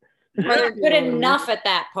that part. Or they're good enough at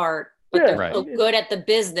that part, but they're so good at the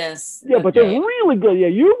business. Yeah, but they're really good. Yeah,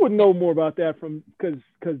 you would know more about that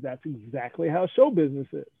because that's exactly how show business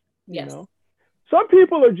is. Yes. You know? Some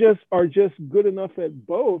people are just good enough at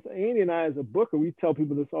both. Andy and I, as a booker, we tell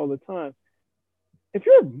people this all the time. If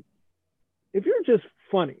you're just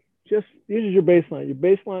funny, this is your baseline. Your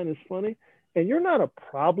baseline is funny, and you're not a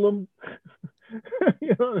problem.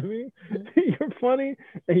 You know what I mean? You're funny,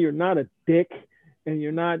 and you're not a dick, and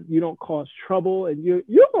you don't cause trouble, and you're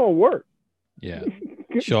gonna work. Yeah.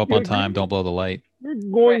 Show up on time. Don't blow the light. You're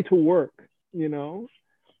going to work. You know.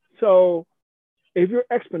 So if you're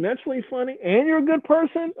exponentially funny and you're a good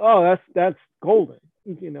person, oh, that's golden.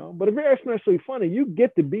 You know. But if you're exponentially funny, you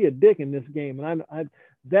get to be a dick in this game, and I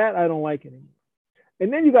don't like anymore.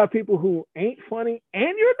 And then you got people who ain't funny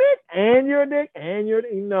and you're a dick.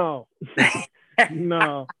 No.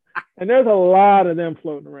 No. And there's a lot of them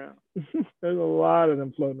floating around.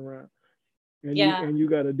 And you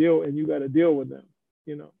got to deal with them,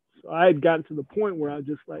 you know. So I had gotten to the point where I was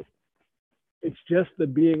just like, it's just the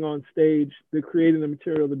being on stage, the creating the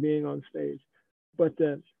material, the being on stage. But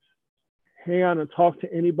to hang out and talk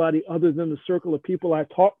to anybody other than the circle of people I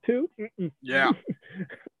talk to. Yeah.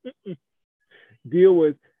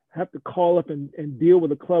 Have to call up and deal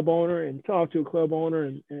with a club owner and talk to a club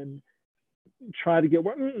owner and try to get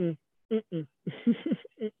work. I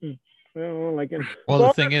don't like it. Well,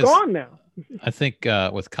 the thing is, gone now. I think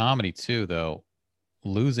with comedy too, though,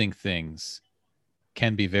 losing things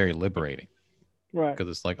can be very liberating. Right. Because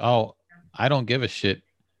it's like, oh, I don't give a shit.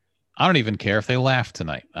 I don't even care if they laugh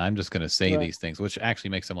tonight. I'm just going to say these things, which actually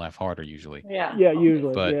makes them laugh harder usually. Yeah. Yeah,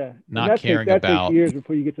 usually. But yeah. not caring about. That takes years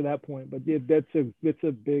before you get to that point. But yeah, that's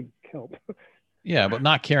a big help. Yeah, but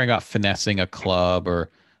not caring about finessing a club or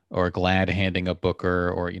glad handing a booker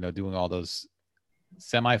or doing all those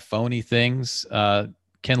semi-phony things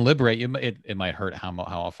can liberate you. It might hurt how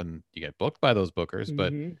often you get booked by those bookers,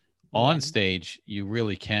 but on stage you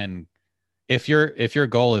really can. If your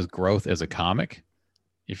goal is growth as a comic.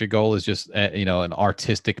 If your goal is just, an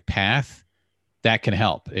artistic path, that can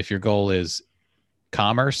help. If your goal is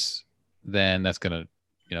commerce, then that's going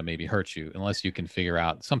to, maybe hurt you unless you can figure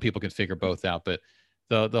out. Some people can figure both out, but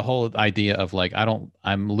the whole idea of like,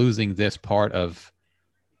 I'm losing this part of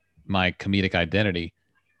my comedic identity.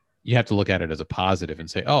 You have to look at it as a positive and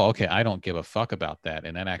say, oh, okay, I don't give a fuck about that.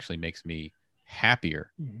 And that actually makes me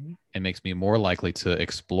happier and makes me more likely to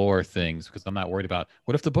explore things, because I'm not worried about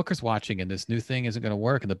what if the booker's watching and this new thing isn't going to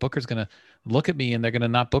work and the booker's going to look at me and they're going to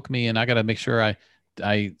not book me and I got to make sure I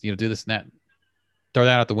do this and that. Throw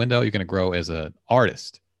that out the window. You're going to grow as an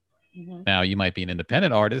artist. Now you might be an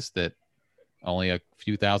independent artist that only a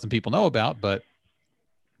few thousand people know about, but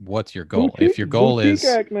what's your goal? If your goal is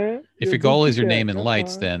your name in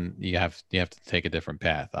lights, then you have to take a different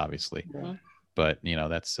path, obviously. But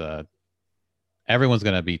that's everyone's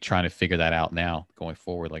going to be trying to figure that out now going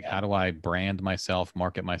forward. Like, how do I brand myself,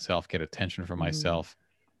 market myself, get attention for myself?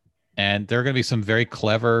 And there are going to be some very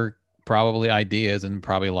clever, probably ideas, and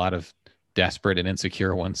probably a lot of desperate and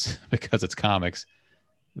insecure ones because it's comics.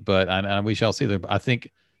 But we shall see. I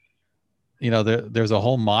think, there's a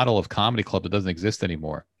whole model of comedy club that doesn't exist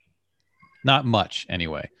anymore. Not much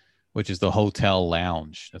anyway, which is the hotel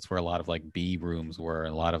lounge. That's where a lot of like B rooms were,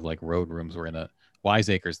 and a lot of like road rooms were in a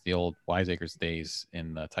Wiseacres. The old Wiseacres days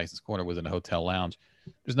in Tyson's Corner was in a hotel lounge.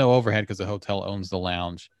 There's no overhead because the hotel owns the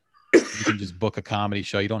lounge. You can just book a comedy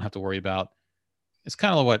show. You don't have to worry about. It's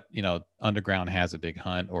kind of what Underground has at Big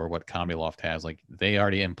Hunt, or what Comedy Loft has. Like, they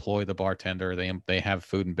already employ the bartender. They have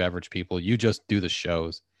food and beverage people. You just do the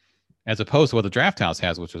shows, as opposed to what the Draft House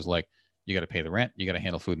has, which was like, you got to pay the rent, you got to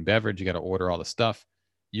handle food and beverage, you got to order all the stuff,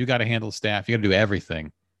 you got to handle the staff, you got to do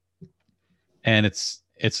everything. And it's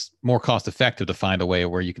more cost effective to find a way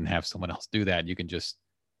where you can have someone else do that. You can just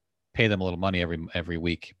pay them a little money every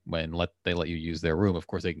week when they let you use their room. Of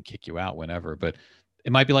course, they can kick you out whenever, but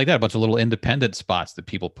it might be like that. A bunch of little independent spots that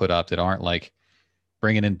people put up that aren't like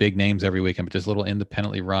bringing in big names every weekend, but just little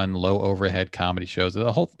independently run, low overhead comedy shows.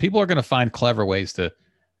 People are going to find clever ways to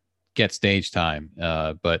get stage time,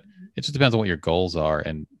 but it just depends on what your goals are.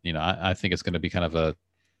 And I think it's going to be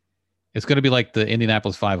it's going to be like the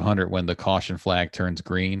Indianapolis 500 when the caution flag turns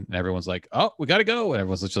green and everyone's like, oh, we got to go, and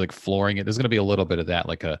everyone's just like flooring it. There's going to be a little bit of that,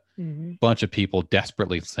 like a bunch of people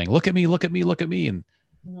desperately saying, look at me, look at me, look at me, and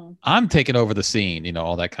I'm taking over the scene,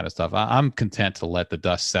 all that kind of stuff. I'm content to let the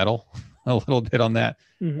dust settle a little bit on that,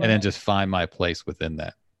 and then just find my place within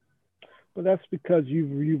that. Well, that's because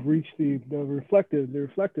you've reached the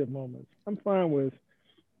reflective moments. I'm fine with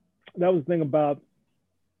that. Was the thing about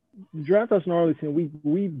the Draft House in Arlington.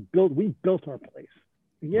 We built our place.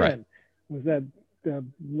 Again, was that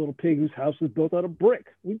little pig whose house was built out of brick.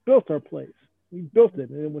 We built our place. We built it,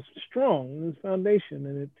 and it was strong. It was foundation,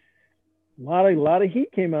 and a lot of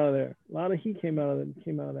heat came out of there. A lot of heat came out of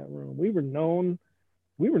that room. We were known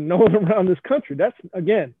around this country. That's,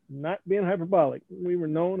 again, not being hyperbolic. We were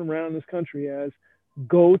known around this country as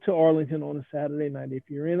go to Arlington on a Saturday night. If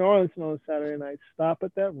you're in Arlington on a Saturday night, stop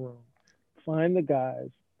at that room, find the guys.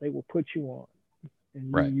 They will put you on,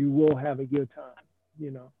 and you will have a good time.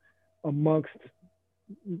 Amongst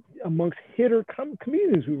hitter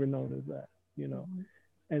comedians, we were known as that.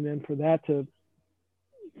 And then for that to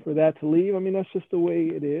leave, I mean, that's just the way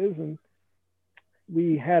it is. And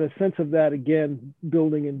we had a sense of that, again,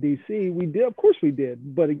 building in DC. We did, of course we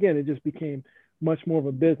did. But again, it just became much more of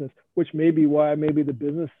a business, which may be why maybe the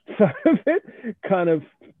business side of it kind of,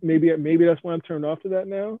 maybe that's why I'm turned off to that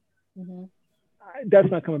now.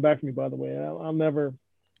 That's not coming back to me, by the way. I'll never,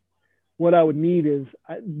 what I would need is,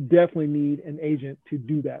 I definitely need an agent to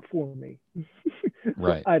do that for me.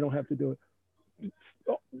 Right. I don't have to do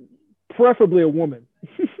it. Preferably a woman.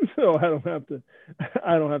 So I don't have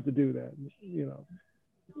to do that.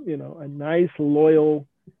 A nice, loyal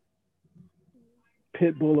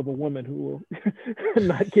pit bull of a woman who will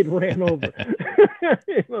not get ran over.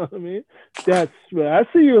 You know what I mean? I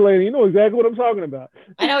see you, lady. You know exactly what I'm talking about.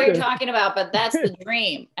 I know what you're talking about, but that's the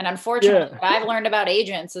dream. And unfortunately, what I've learned about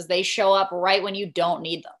agents is they show up right when you don't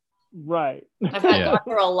need them. Right. I've had gone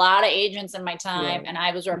through a lot of agents in my time, and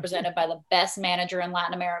I was represented by the best manager in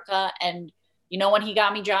Latin America. And when he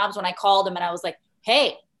got me jobs, when I called him and I was like,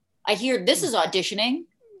 hey, I hear this is auditioning.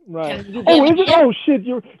 Right. Oh shit,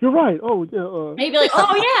 you're right. Oh yeah. Maybe like,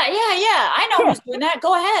 oh yeah. I know who's doing that.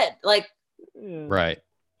 Go ahead. Like. Right.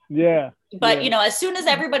 Yeah. But as soon as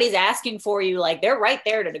everybody's asking for you, like, they're right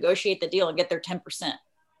there to negotiate the deal and get their 10%.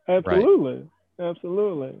 Absolutely. Right.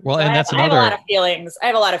 Absolutely. Well, and that's another. I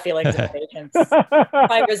have a lot of feelings about agents.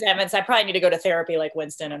 My resentments. I probably need to go to therapy like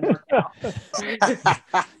Winston and work out.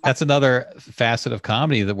 That's another facet of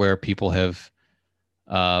comedy where people have,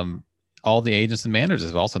 all the agents and managers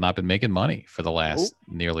have also not been making money for the last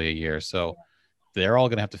nearly a year. So they're all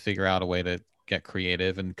going to have to figure out a way to get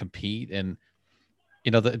creative and compete. And,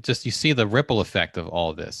 you see the ripple effect of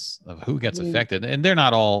all this, of who gets affected. And they're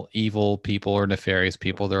not all evil people or nefarious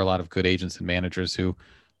people. There are a lot of good agents and managers who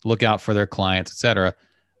look out for their clients, et cetera.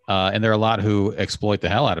 And there are a lot who exploit the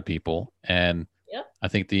hell out of people. And Yep. I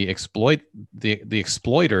think the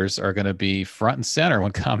exploiters are going to be front and center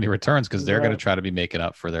when comedy returns because they're going to try to be making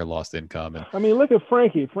up for their lost income. And I mean, look at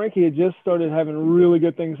Frankie. Frankie had just started having really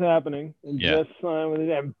good things happening and just signed with it,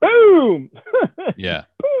 and boom. Yeah.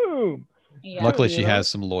 Boom. Yeah. Luckily, she has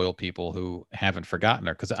some loyal people who haven't forgotten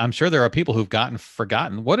her, because I'm sure there are people who've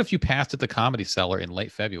forgotten. What if you passed at the Comedy Cellar in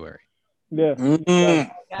late February? Yeah.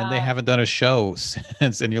 And they haven't done a show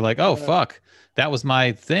since, and you're like, oh, fuck, that was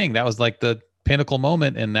my thing. That was like the pinnacle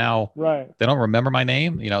moment, and now they don't remember my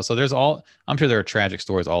name. So there's I'm sure there are tragic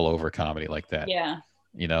stories all over comedy like that. Yeah.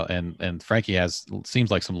 And Frankie seems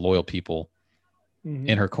like some loyal people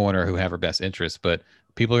in her corner who have her best interests, but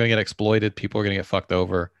people are going to get exploited. People are going to get fucked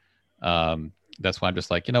over. That's why I'm just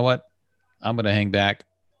like, you know what? I'm going to hang back.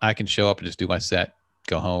 I can show up and just do my set,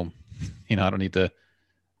 go home. I don't need to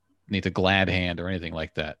glad hand or anything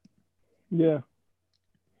like that. Yeah.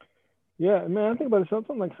 Yeah, man, I think about it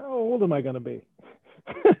something like, how old am I going to be?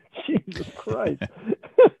 Jesus Christ.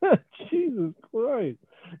 Jesus Christ.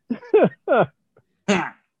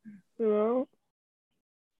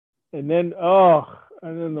 And then I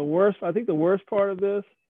think the worst part of this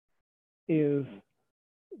is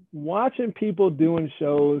watching people doing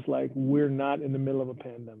shows like we're not in the middle of a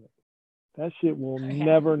pandemic. That shit will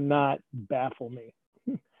never not baffle me.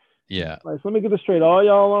 Yeah. Like, so let me get this straight. All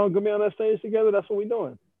y'all going to be on that stage together? That's what we're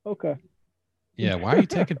doing. Okay. Yeah. Why are you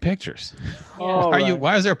taking pictures?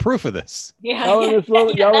 Why is there proof of this? Yeah. Y'all in this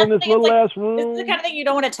little ass room. This is the kind of thing you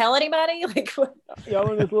don't want to tell anybody. Like, y'all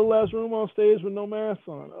in this little ass room on stage with no mask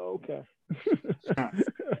on. Okay.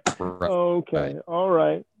 Okay. Right. All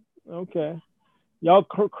right. Okay. Y'all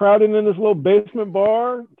crowding in this little basement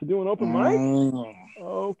bar to do an open mic?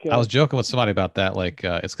 Okay. I was joking with somebody about that. Like,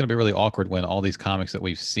 it's going to be really awkward when all these comics that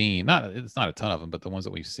we've seen, it's not a ton of them, but the ones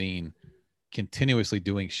that we've seen continuously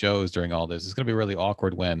doing shows during all this, it's going to be really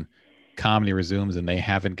awkward when comedy resumes and they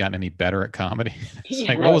haven't gotten any better at comedy. It's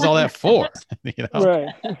like, what was all that for?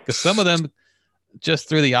 Right. Because some of them, just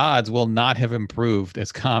through the odds, will not have improved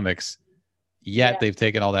as comics. Yet they've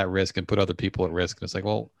taken all that risk and put other people at risk. And it's like,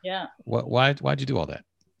 well, why'd you do all that?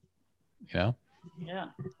 Yeah.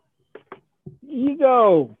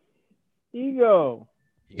 Ego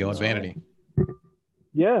and vanity.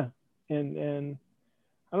 Yeah. And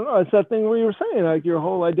I don't know, it's that thing where you were saying, like, your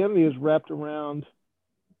whole identity is wrapped around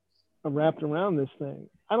this thing.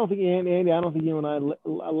 I don't think Andy, I don't think you and I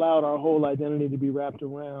allowed our whole identity to be wrapped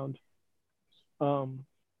around the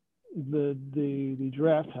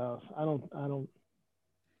Draft House. I don't.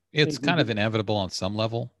 It's kind of inevitable on some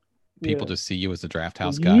level. People just see you as the Draft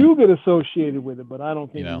House guy. You get associated with it, but I don't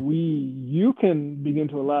think you can begin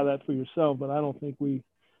to allow that for yourself, but I don't think maybe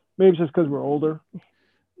it's just because we're older.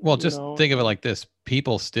 Well, just think of it like this.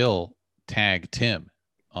 People still tag Tim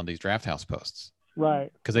on these Draft House posts.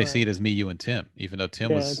 Right. Because they see it as me, you, and Tim, even though Tim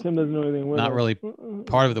doesn't know anything with not really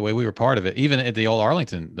part of it the way we were part of it. Even at the old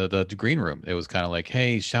Arlington, the green room, it was kind of like,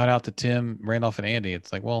 hey, shout out to Tim, Randolph, and Andy.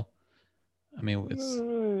 It's like, well, I mean, it's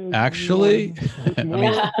actually, I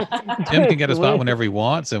mean, Tim can get a spot whenever he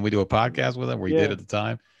wants, and we do a podcast with him where he did at the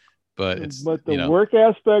time. But the work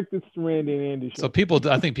aspect, it's the Randy and Andy show. So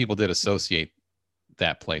I think people did associate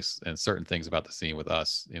that place and certain things about the scene with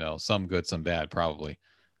us, some good, some bad, probably.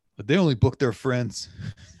 But they only book their friends,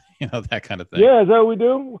 that kind of thing. Yeah, is that what we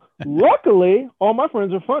do? Luckily, all my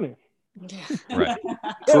friends are funny. Right.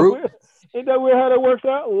 True. Ain't that weird how that works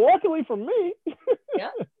out? Luckily for me,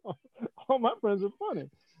 all my friends are funny.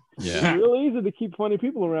 Yeah. It's real easy to keep funny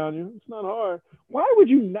people around you. It's not hard. Why would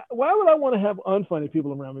I want to have unfunny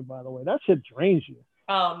people around me, by the way? That shit drains you.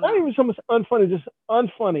 No. Not even so much unfunny, just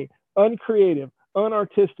unfunny, uncreative,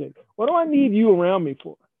 unartistic. What do I need you around me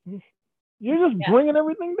for? You're just bringing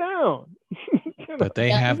everything down. But they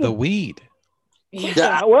have the weed.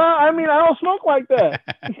 Yeah. Well, I mean, I don't smoke like that.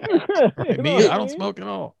 I don't smoke at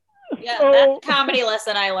all. Yeah, that's a comedy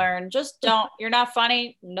lesson I learned. Just don't. You're not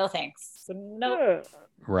funny. No thanks. No. Yeah.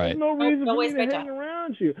 Right. There's no reason for me to hang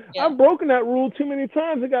around you. Yeah. I've broken that rule too many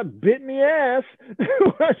times. I got bit in the ass.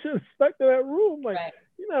 I should have stuck to that rule. I'm like,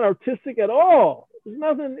 you're not artistic at all. There's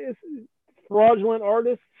nothing. It's fraudulent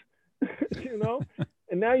artists,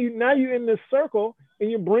 And now you're in this circle and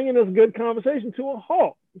you're bringing this good conversation to a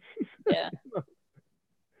halt. Yeah.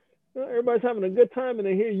 Everybody's having a good time and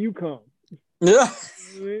then here you come. Yeah.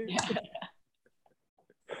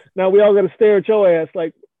 Now we all got to stare at your ass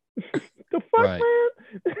like, the fuck, man?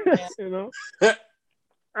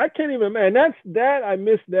 I can't even, man. I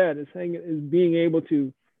miss that. Is being able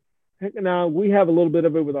to. Now we have a little bit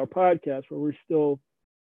of it with our podcast where we're still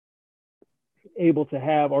able to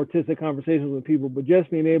have artistic conversations with people, but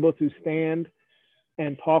just being able to stand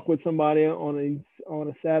and talk with somebody on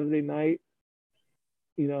a Saturday night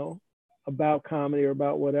you know, about comedy or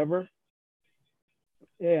about whatever.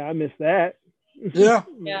 Yeah, I miss that. Yeah.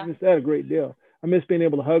 I miss that a great deal. I miss being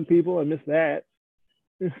able to hug people. I miss that.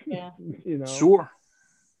 Yeah. You know. Sure.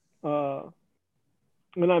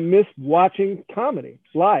 And I miss watching comedy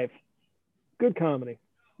live. Good comedy.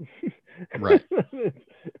 Right.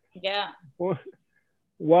 Yeah.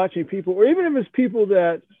 Watching people, or even if it's people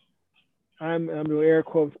that I'm doing air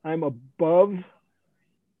quotes, I'm above,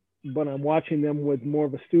 but I'm watching them with more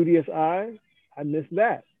of a studious eye. I miss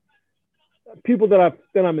that. People that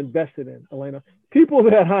I'm invested in, Elena. People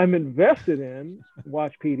that I'm invested in,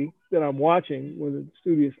 watch Petey, that I'm watching with a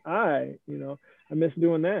studious eye, you know, I miss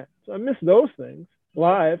doing that. So I miss those things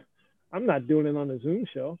live. I'm not doing it on a Zoom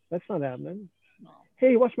show. That's not happening.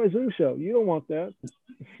 Hey, watch my Zoom show. You don't want that.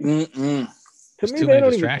 To me, too many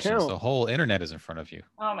distractions. The whole internet is in front of you.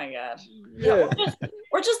 Oh my God. Yeah.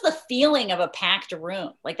 Or just the feeling of a packed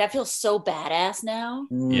room. Like that feels so badass now.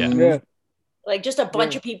 Yeah. Like just a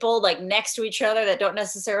bunch of people like next to each other that don't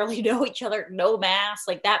necessarily know each other, no masks,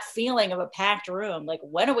 like that feeling of a packed room. Like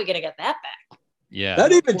when are we going to get that back? Yeah.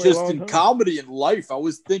 Not even just in comedy and life. I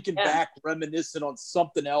was thinking back, reminiscing on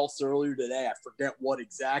something else earlier today. I forget what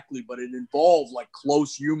exactly, but it involved like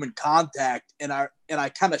close human contact. And I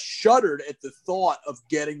kind of shuddered at the thought of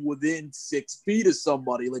getting within 6 feet of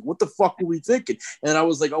somebody. Like, what the fuck were we thinking? And I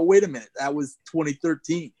was like, oh, wait a minute. That was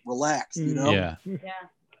 2013. Relax, you know? Yeah.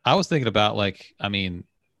 I was thinking about late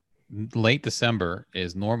December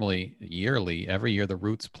is normally yearly. Every year the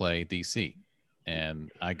Roots play DC. And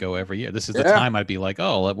I go every year. This is the time I'd be like,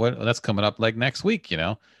 oh, that's coming up like next week, you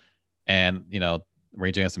know? And, you know,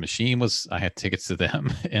 Rage Against the Machine I had tickets to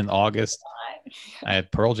them in August. I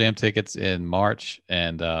had Pearl Jam tickets in March.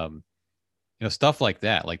 And, you know, stuff like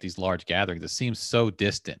that, like these large gatherings, it seems so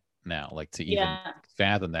distant now, like to even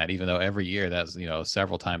fathom that, even though every year that's, you know,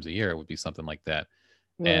 several times a year it would be something like that.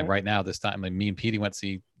 Right. And right now, this time, me and Petey went to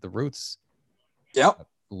see the Roots.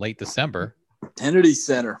 Late December. Kennedy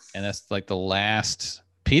Center. And that's like the last.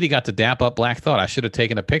 Petey got to dap up Black Thought. I should have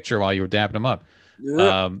taken a picture while you were dapping him up.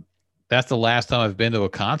 Yeah. That's the last time I've been to a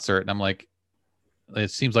concert. And I'm like,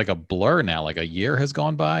 it seems like a blur now. Like a year has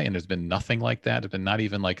gone by and there's been nothing like that. There's been not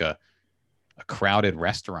even like a crowded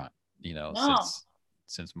restaurant, you know,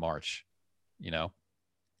 since March, you know,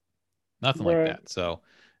 nothing like that. So,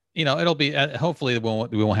 you know, it'll be hopefully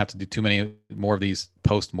we won't have to do too many more of these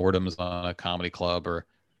post-mortems on a comedy club or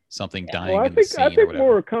something dying in the scene. I think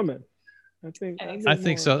more are coming. I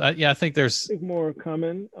think so. I think there's more are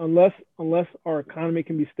coming unless our economy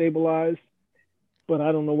can be stabilized. But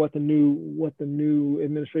I don't know what the new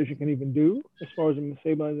administration can even do as far as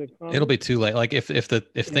stabilizing the economy. It'll be too late. Like if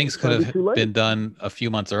things could have been done a few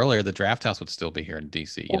months earlier, the Draft House would still be here in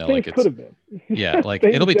DC. You know, like it could have been. Yeah, like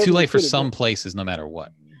it'll be too late for some places, no matter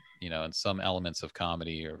what. You know, and some elements of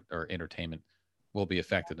comedy or entertainment will be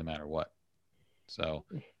affected no matter what. So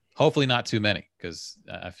hopefully not too many, because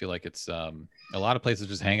I feel like it's a lot of places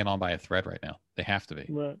just hanging on by a thread right now. They have to be.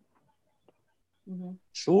 Right. Mm-hmm.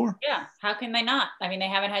 Sure. Yeah. How can they not? I mean, they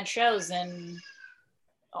haven't had shows in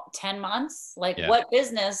 10 months. Like what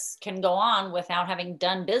business can go on without having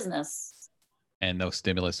done business? And no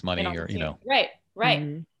stimulus money Right.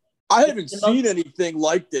 Mm-hmm. I haven't seen anything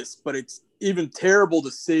like this, but it's even terrible to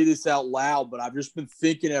say this out loud, but I've just been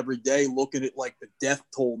thinking every day, looking at like the death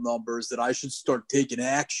toll numbers, that I should start taking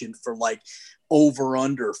action for like over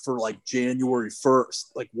under for like January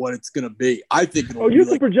 1st, like what it's going to be. I think you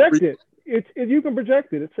can project it. You can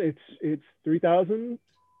project it. It's 3,000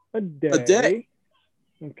 a day.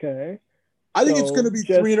 Okay. I think it's going to be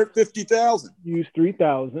 350,000. Use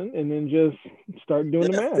 3,000 and then just start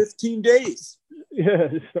doing the math. 15 days. Yeah,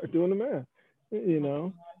 just start doing the math. You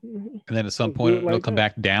know. And then at some point it'll come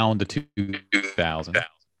back down to 2,000.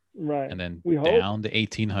 Right. And then down to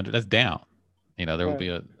 1,800. That's down. You know, there will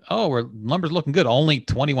be our numbers looking good. Only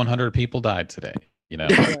 2,100 people died today. You know.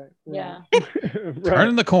 Right. Yeah.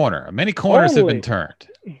 Turning the corner. Many corners have been turned.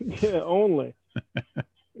 Yeah, only.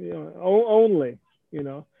 Only. You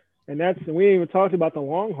know, and we ain't even talked about the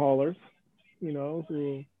long haulers. You know,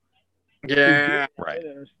 who are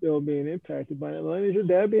still being impacted by it. Is your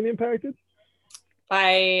dad being impacted?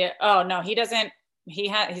 No, he doesn't.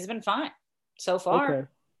 He's been fine so far. Okay.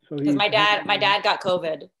 So because my dad got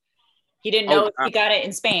COVID. He didn't know he got it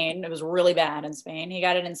in Spain. It was really bad in Spain. He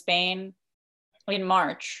got it in Spain in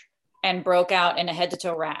March and broke out in a head to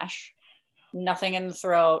toe rash. Nothing in the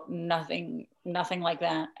throat, nothing like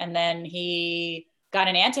that. And then he got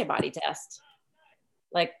an antibody test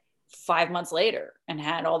like 5 months later and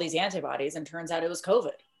had all these antibodies, and turns out it was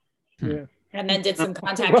COVID. Yeah. And then did some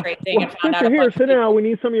contact tracing and found out. Here, sit down. We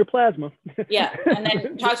need some of your plasma. Yeah, and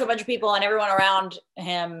then talked to a bunch of people, and everyone around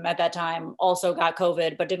him at that time also got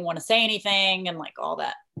COVID, but didn't want to say anything, and like all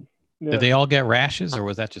that. Yeah. Did they all get rashes, or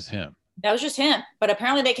was that just him? That was just him. But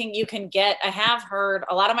apparently, you can get. I have heard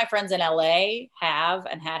a lot of my friends in LA have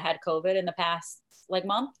and had COVID in the past like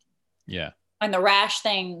month. Yeah. And the rash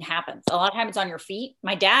thing happens a lot of times. It's on your feet.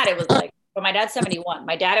 My dad, it was like, but my dad's 71.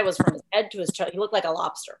 My dad, it was from his head to his chest. He looked like a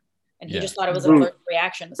lobster. And he just thought it was an allergic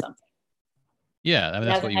reaction to something. Yeah, I mean,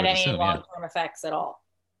 that's what you would assume. Hasn't had any long-term effects at all.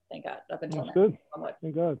 Thank God. Up until now. Good.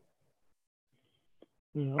 Thank God.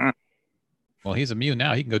 Yeah. Well, he's immune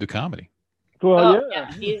now. He can go do comedy. Well,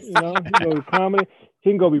 yeah. He can go do comedy. He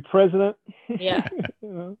can go be president. Yeah. He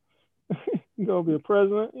can go be a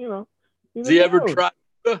president. Has he ever tried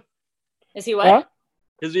hookah? Is he what? Huh?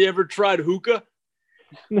 Has he ever tried hookah?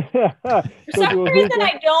 For some reason,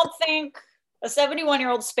 I don't think a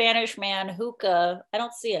 71-year-old Spanish man hookah. I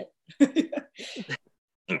don't see it. I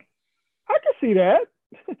can see that.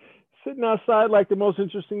 Sitting outside like the most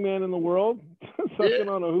interesting man in the world, sucking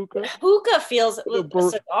on a hookah. Hookah feels with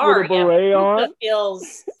a cigar. With a beret on.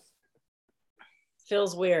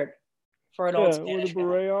 Feels weird for an old Spanish with a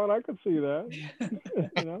beret guy. On. I could see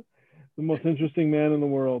that. The most interesting man in the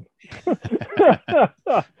world.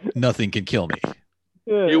 Nothing can kill me.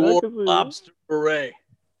 Yeah, you wore a lobster beret.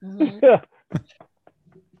 Mm-hmm.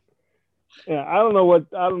 Yeah, I don't know what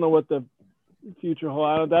the future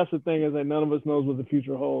holds. That's the thing, is that none of us knows what the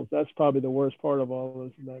future holds. That's probably the worst part of all of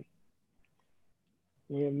this. That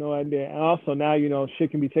we have no idea. And also now,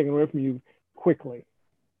 shit can be taken away from you quickly.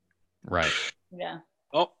 Right. Yeah.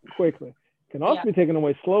 Oh, quickly. Can also be taken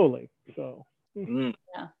away slowly. So. Yeah.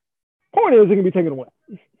 Point is, it can be taken away.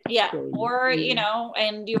 Yeah. Or,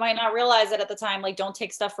 and you might not realize it at the time. Like, don't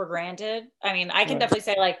take stuff for granted. I mean, I can definitely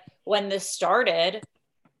say, like, when this started,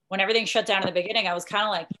 when everything shut down in the beginning, I was kind of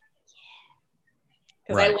like,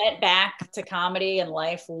 because I went back to comedy and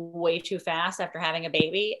life way too fast after having a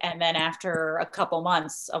baby. And then after a couple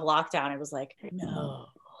months of lockdown, it was like, no.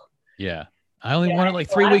 Yeah. I only wanted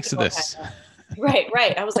like 3 weeks of this. Right.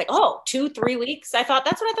 I was like, 2-3 weeks. That's what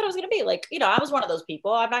I thought it was going to be. Like, I was one of those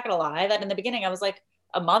people. I'm not going to lie that in the beginning, I was like,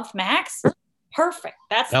 a month max. Perfect.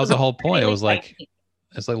 That was the whole point. It was like,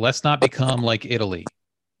 let's not become like Italy.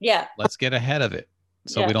 Yeah. Let's get ahead of it.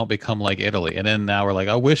 So we don't become like Italy. And then now we're like,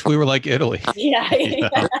 I wish we were like Italy. Yeah.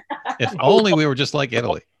 If only we were just like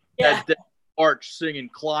Italy. Yeah. That Arch singing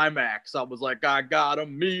Climax. I was like, I got a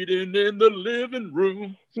meeting in the living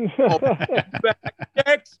room. I'll be back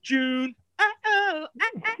next June.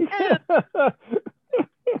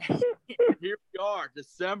 Here we are,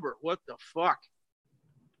 December. What the fuck?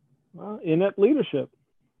 Well, inept leadership.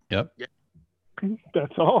 Yep.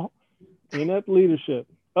 That's all. Inept leadership.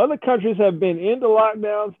 Other countries have been into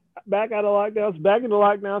lockdowns, back out of lockdowns, back into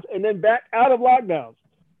lockdowns, and then back out of lockdowns.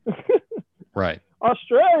 Right.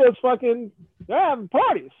 Australia's fucking, they're having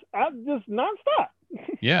parties. Just nonstop.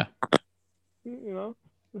 Yeah.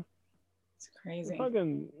 It's crazy.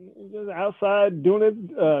 Fucking just outside doing it.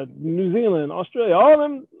 New Zealand, Australia, all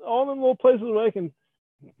them little places where they can.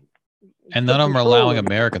 And none of them are allowing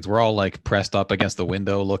Americans. We're all like pressed up against the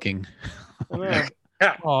window looking.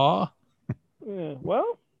 Aw. Yeah.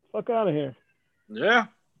 Well, fuck out of here. Yeah.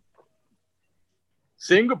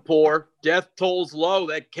 Singapore, death tolls low.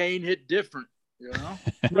 That cane hit different. Yeah.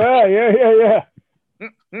 Oh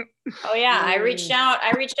yeah, I reached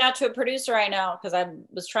out to a producer I know because I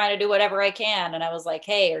was trying to do whatever I can, and I was like,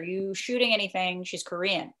 "Hey, are you shooting anything?" She's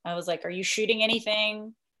Korean. I was like, "Are you shooting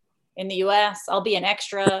anything in the U.S.? I'll be an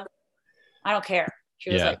extra. I don't care."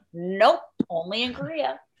 She was like, "Nope, only in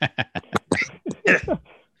Korea."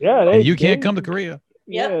 Yeah, you can't come to Korea.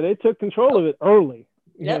 Yeah, they took control of it early.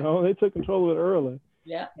 Yep. They took control of it early.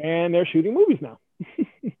 Yeah. And they're shooting movies now.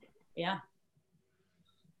 Yeah.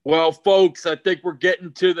 Well, folks, I think we're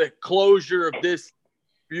getting to the closure of this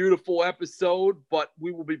beautiful episode, but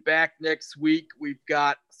we will be back next week. We've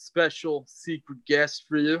got special secret guests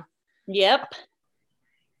for you. Yep.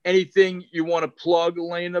 Anything you want to plug,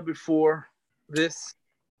 Elena, before this?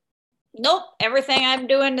 Nope. Everything I'm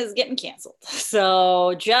doing is getting canceled.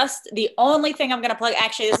 So just the only thing I'm going to plug,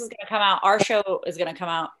 actually, this is going to come out. Our show is going to come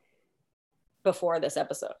out before this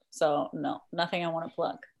episode. So no, nothing I want to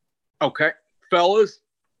plug. Okay. Fellas?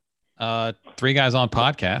 3 Guys On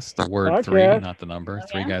Podcast, the word 3, not the number,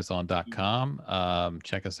 3guyson.com.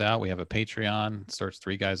 Check us out. We have a Patreon, search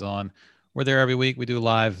 3 Guys On. We're there every week. We do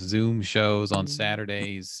live Zoom shows on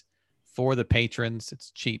Saturdays for the patrons. It's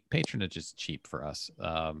cheap. Patronage is cheap for us.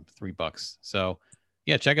 $3. So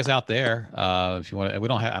yeah, check us out there. If you want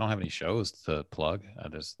to, I don't have any shows to plug.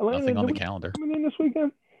 There's nothing on the calendar. Coming in this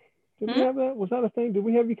weekend? Did we have that? Was that a thing? Did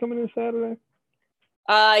we have you coming in Saturday?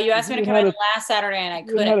 You asked me to come in last Saturday and I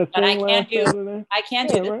couldn't, but I can't do Saturday? I can't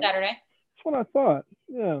do this Saturday. That's what I thought.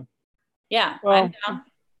 Yeah. Yeah. Well, I'm down.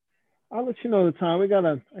 I'll let you know the time. I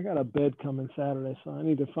got a bed coming Saturday, so I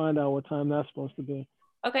need to find out what time that's supposed to be.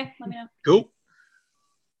 Okay, let me know. Cool.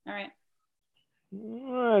 All right.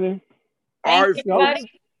 All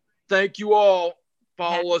righty. Thank you all.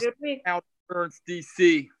 Follow us out Ernst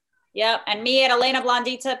DC. Yep, and me at Elena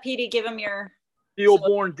Blondita. Petey, give him your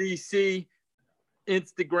Steelborn DC,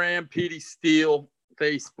 Instagram, Petey Steel,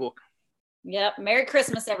 Facebook. Yep. Merry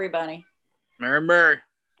Christmas, everybody. Merry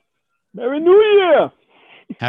New Year.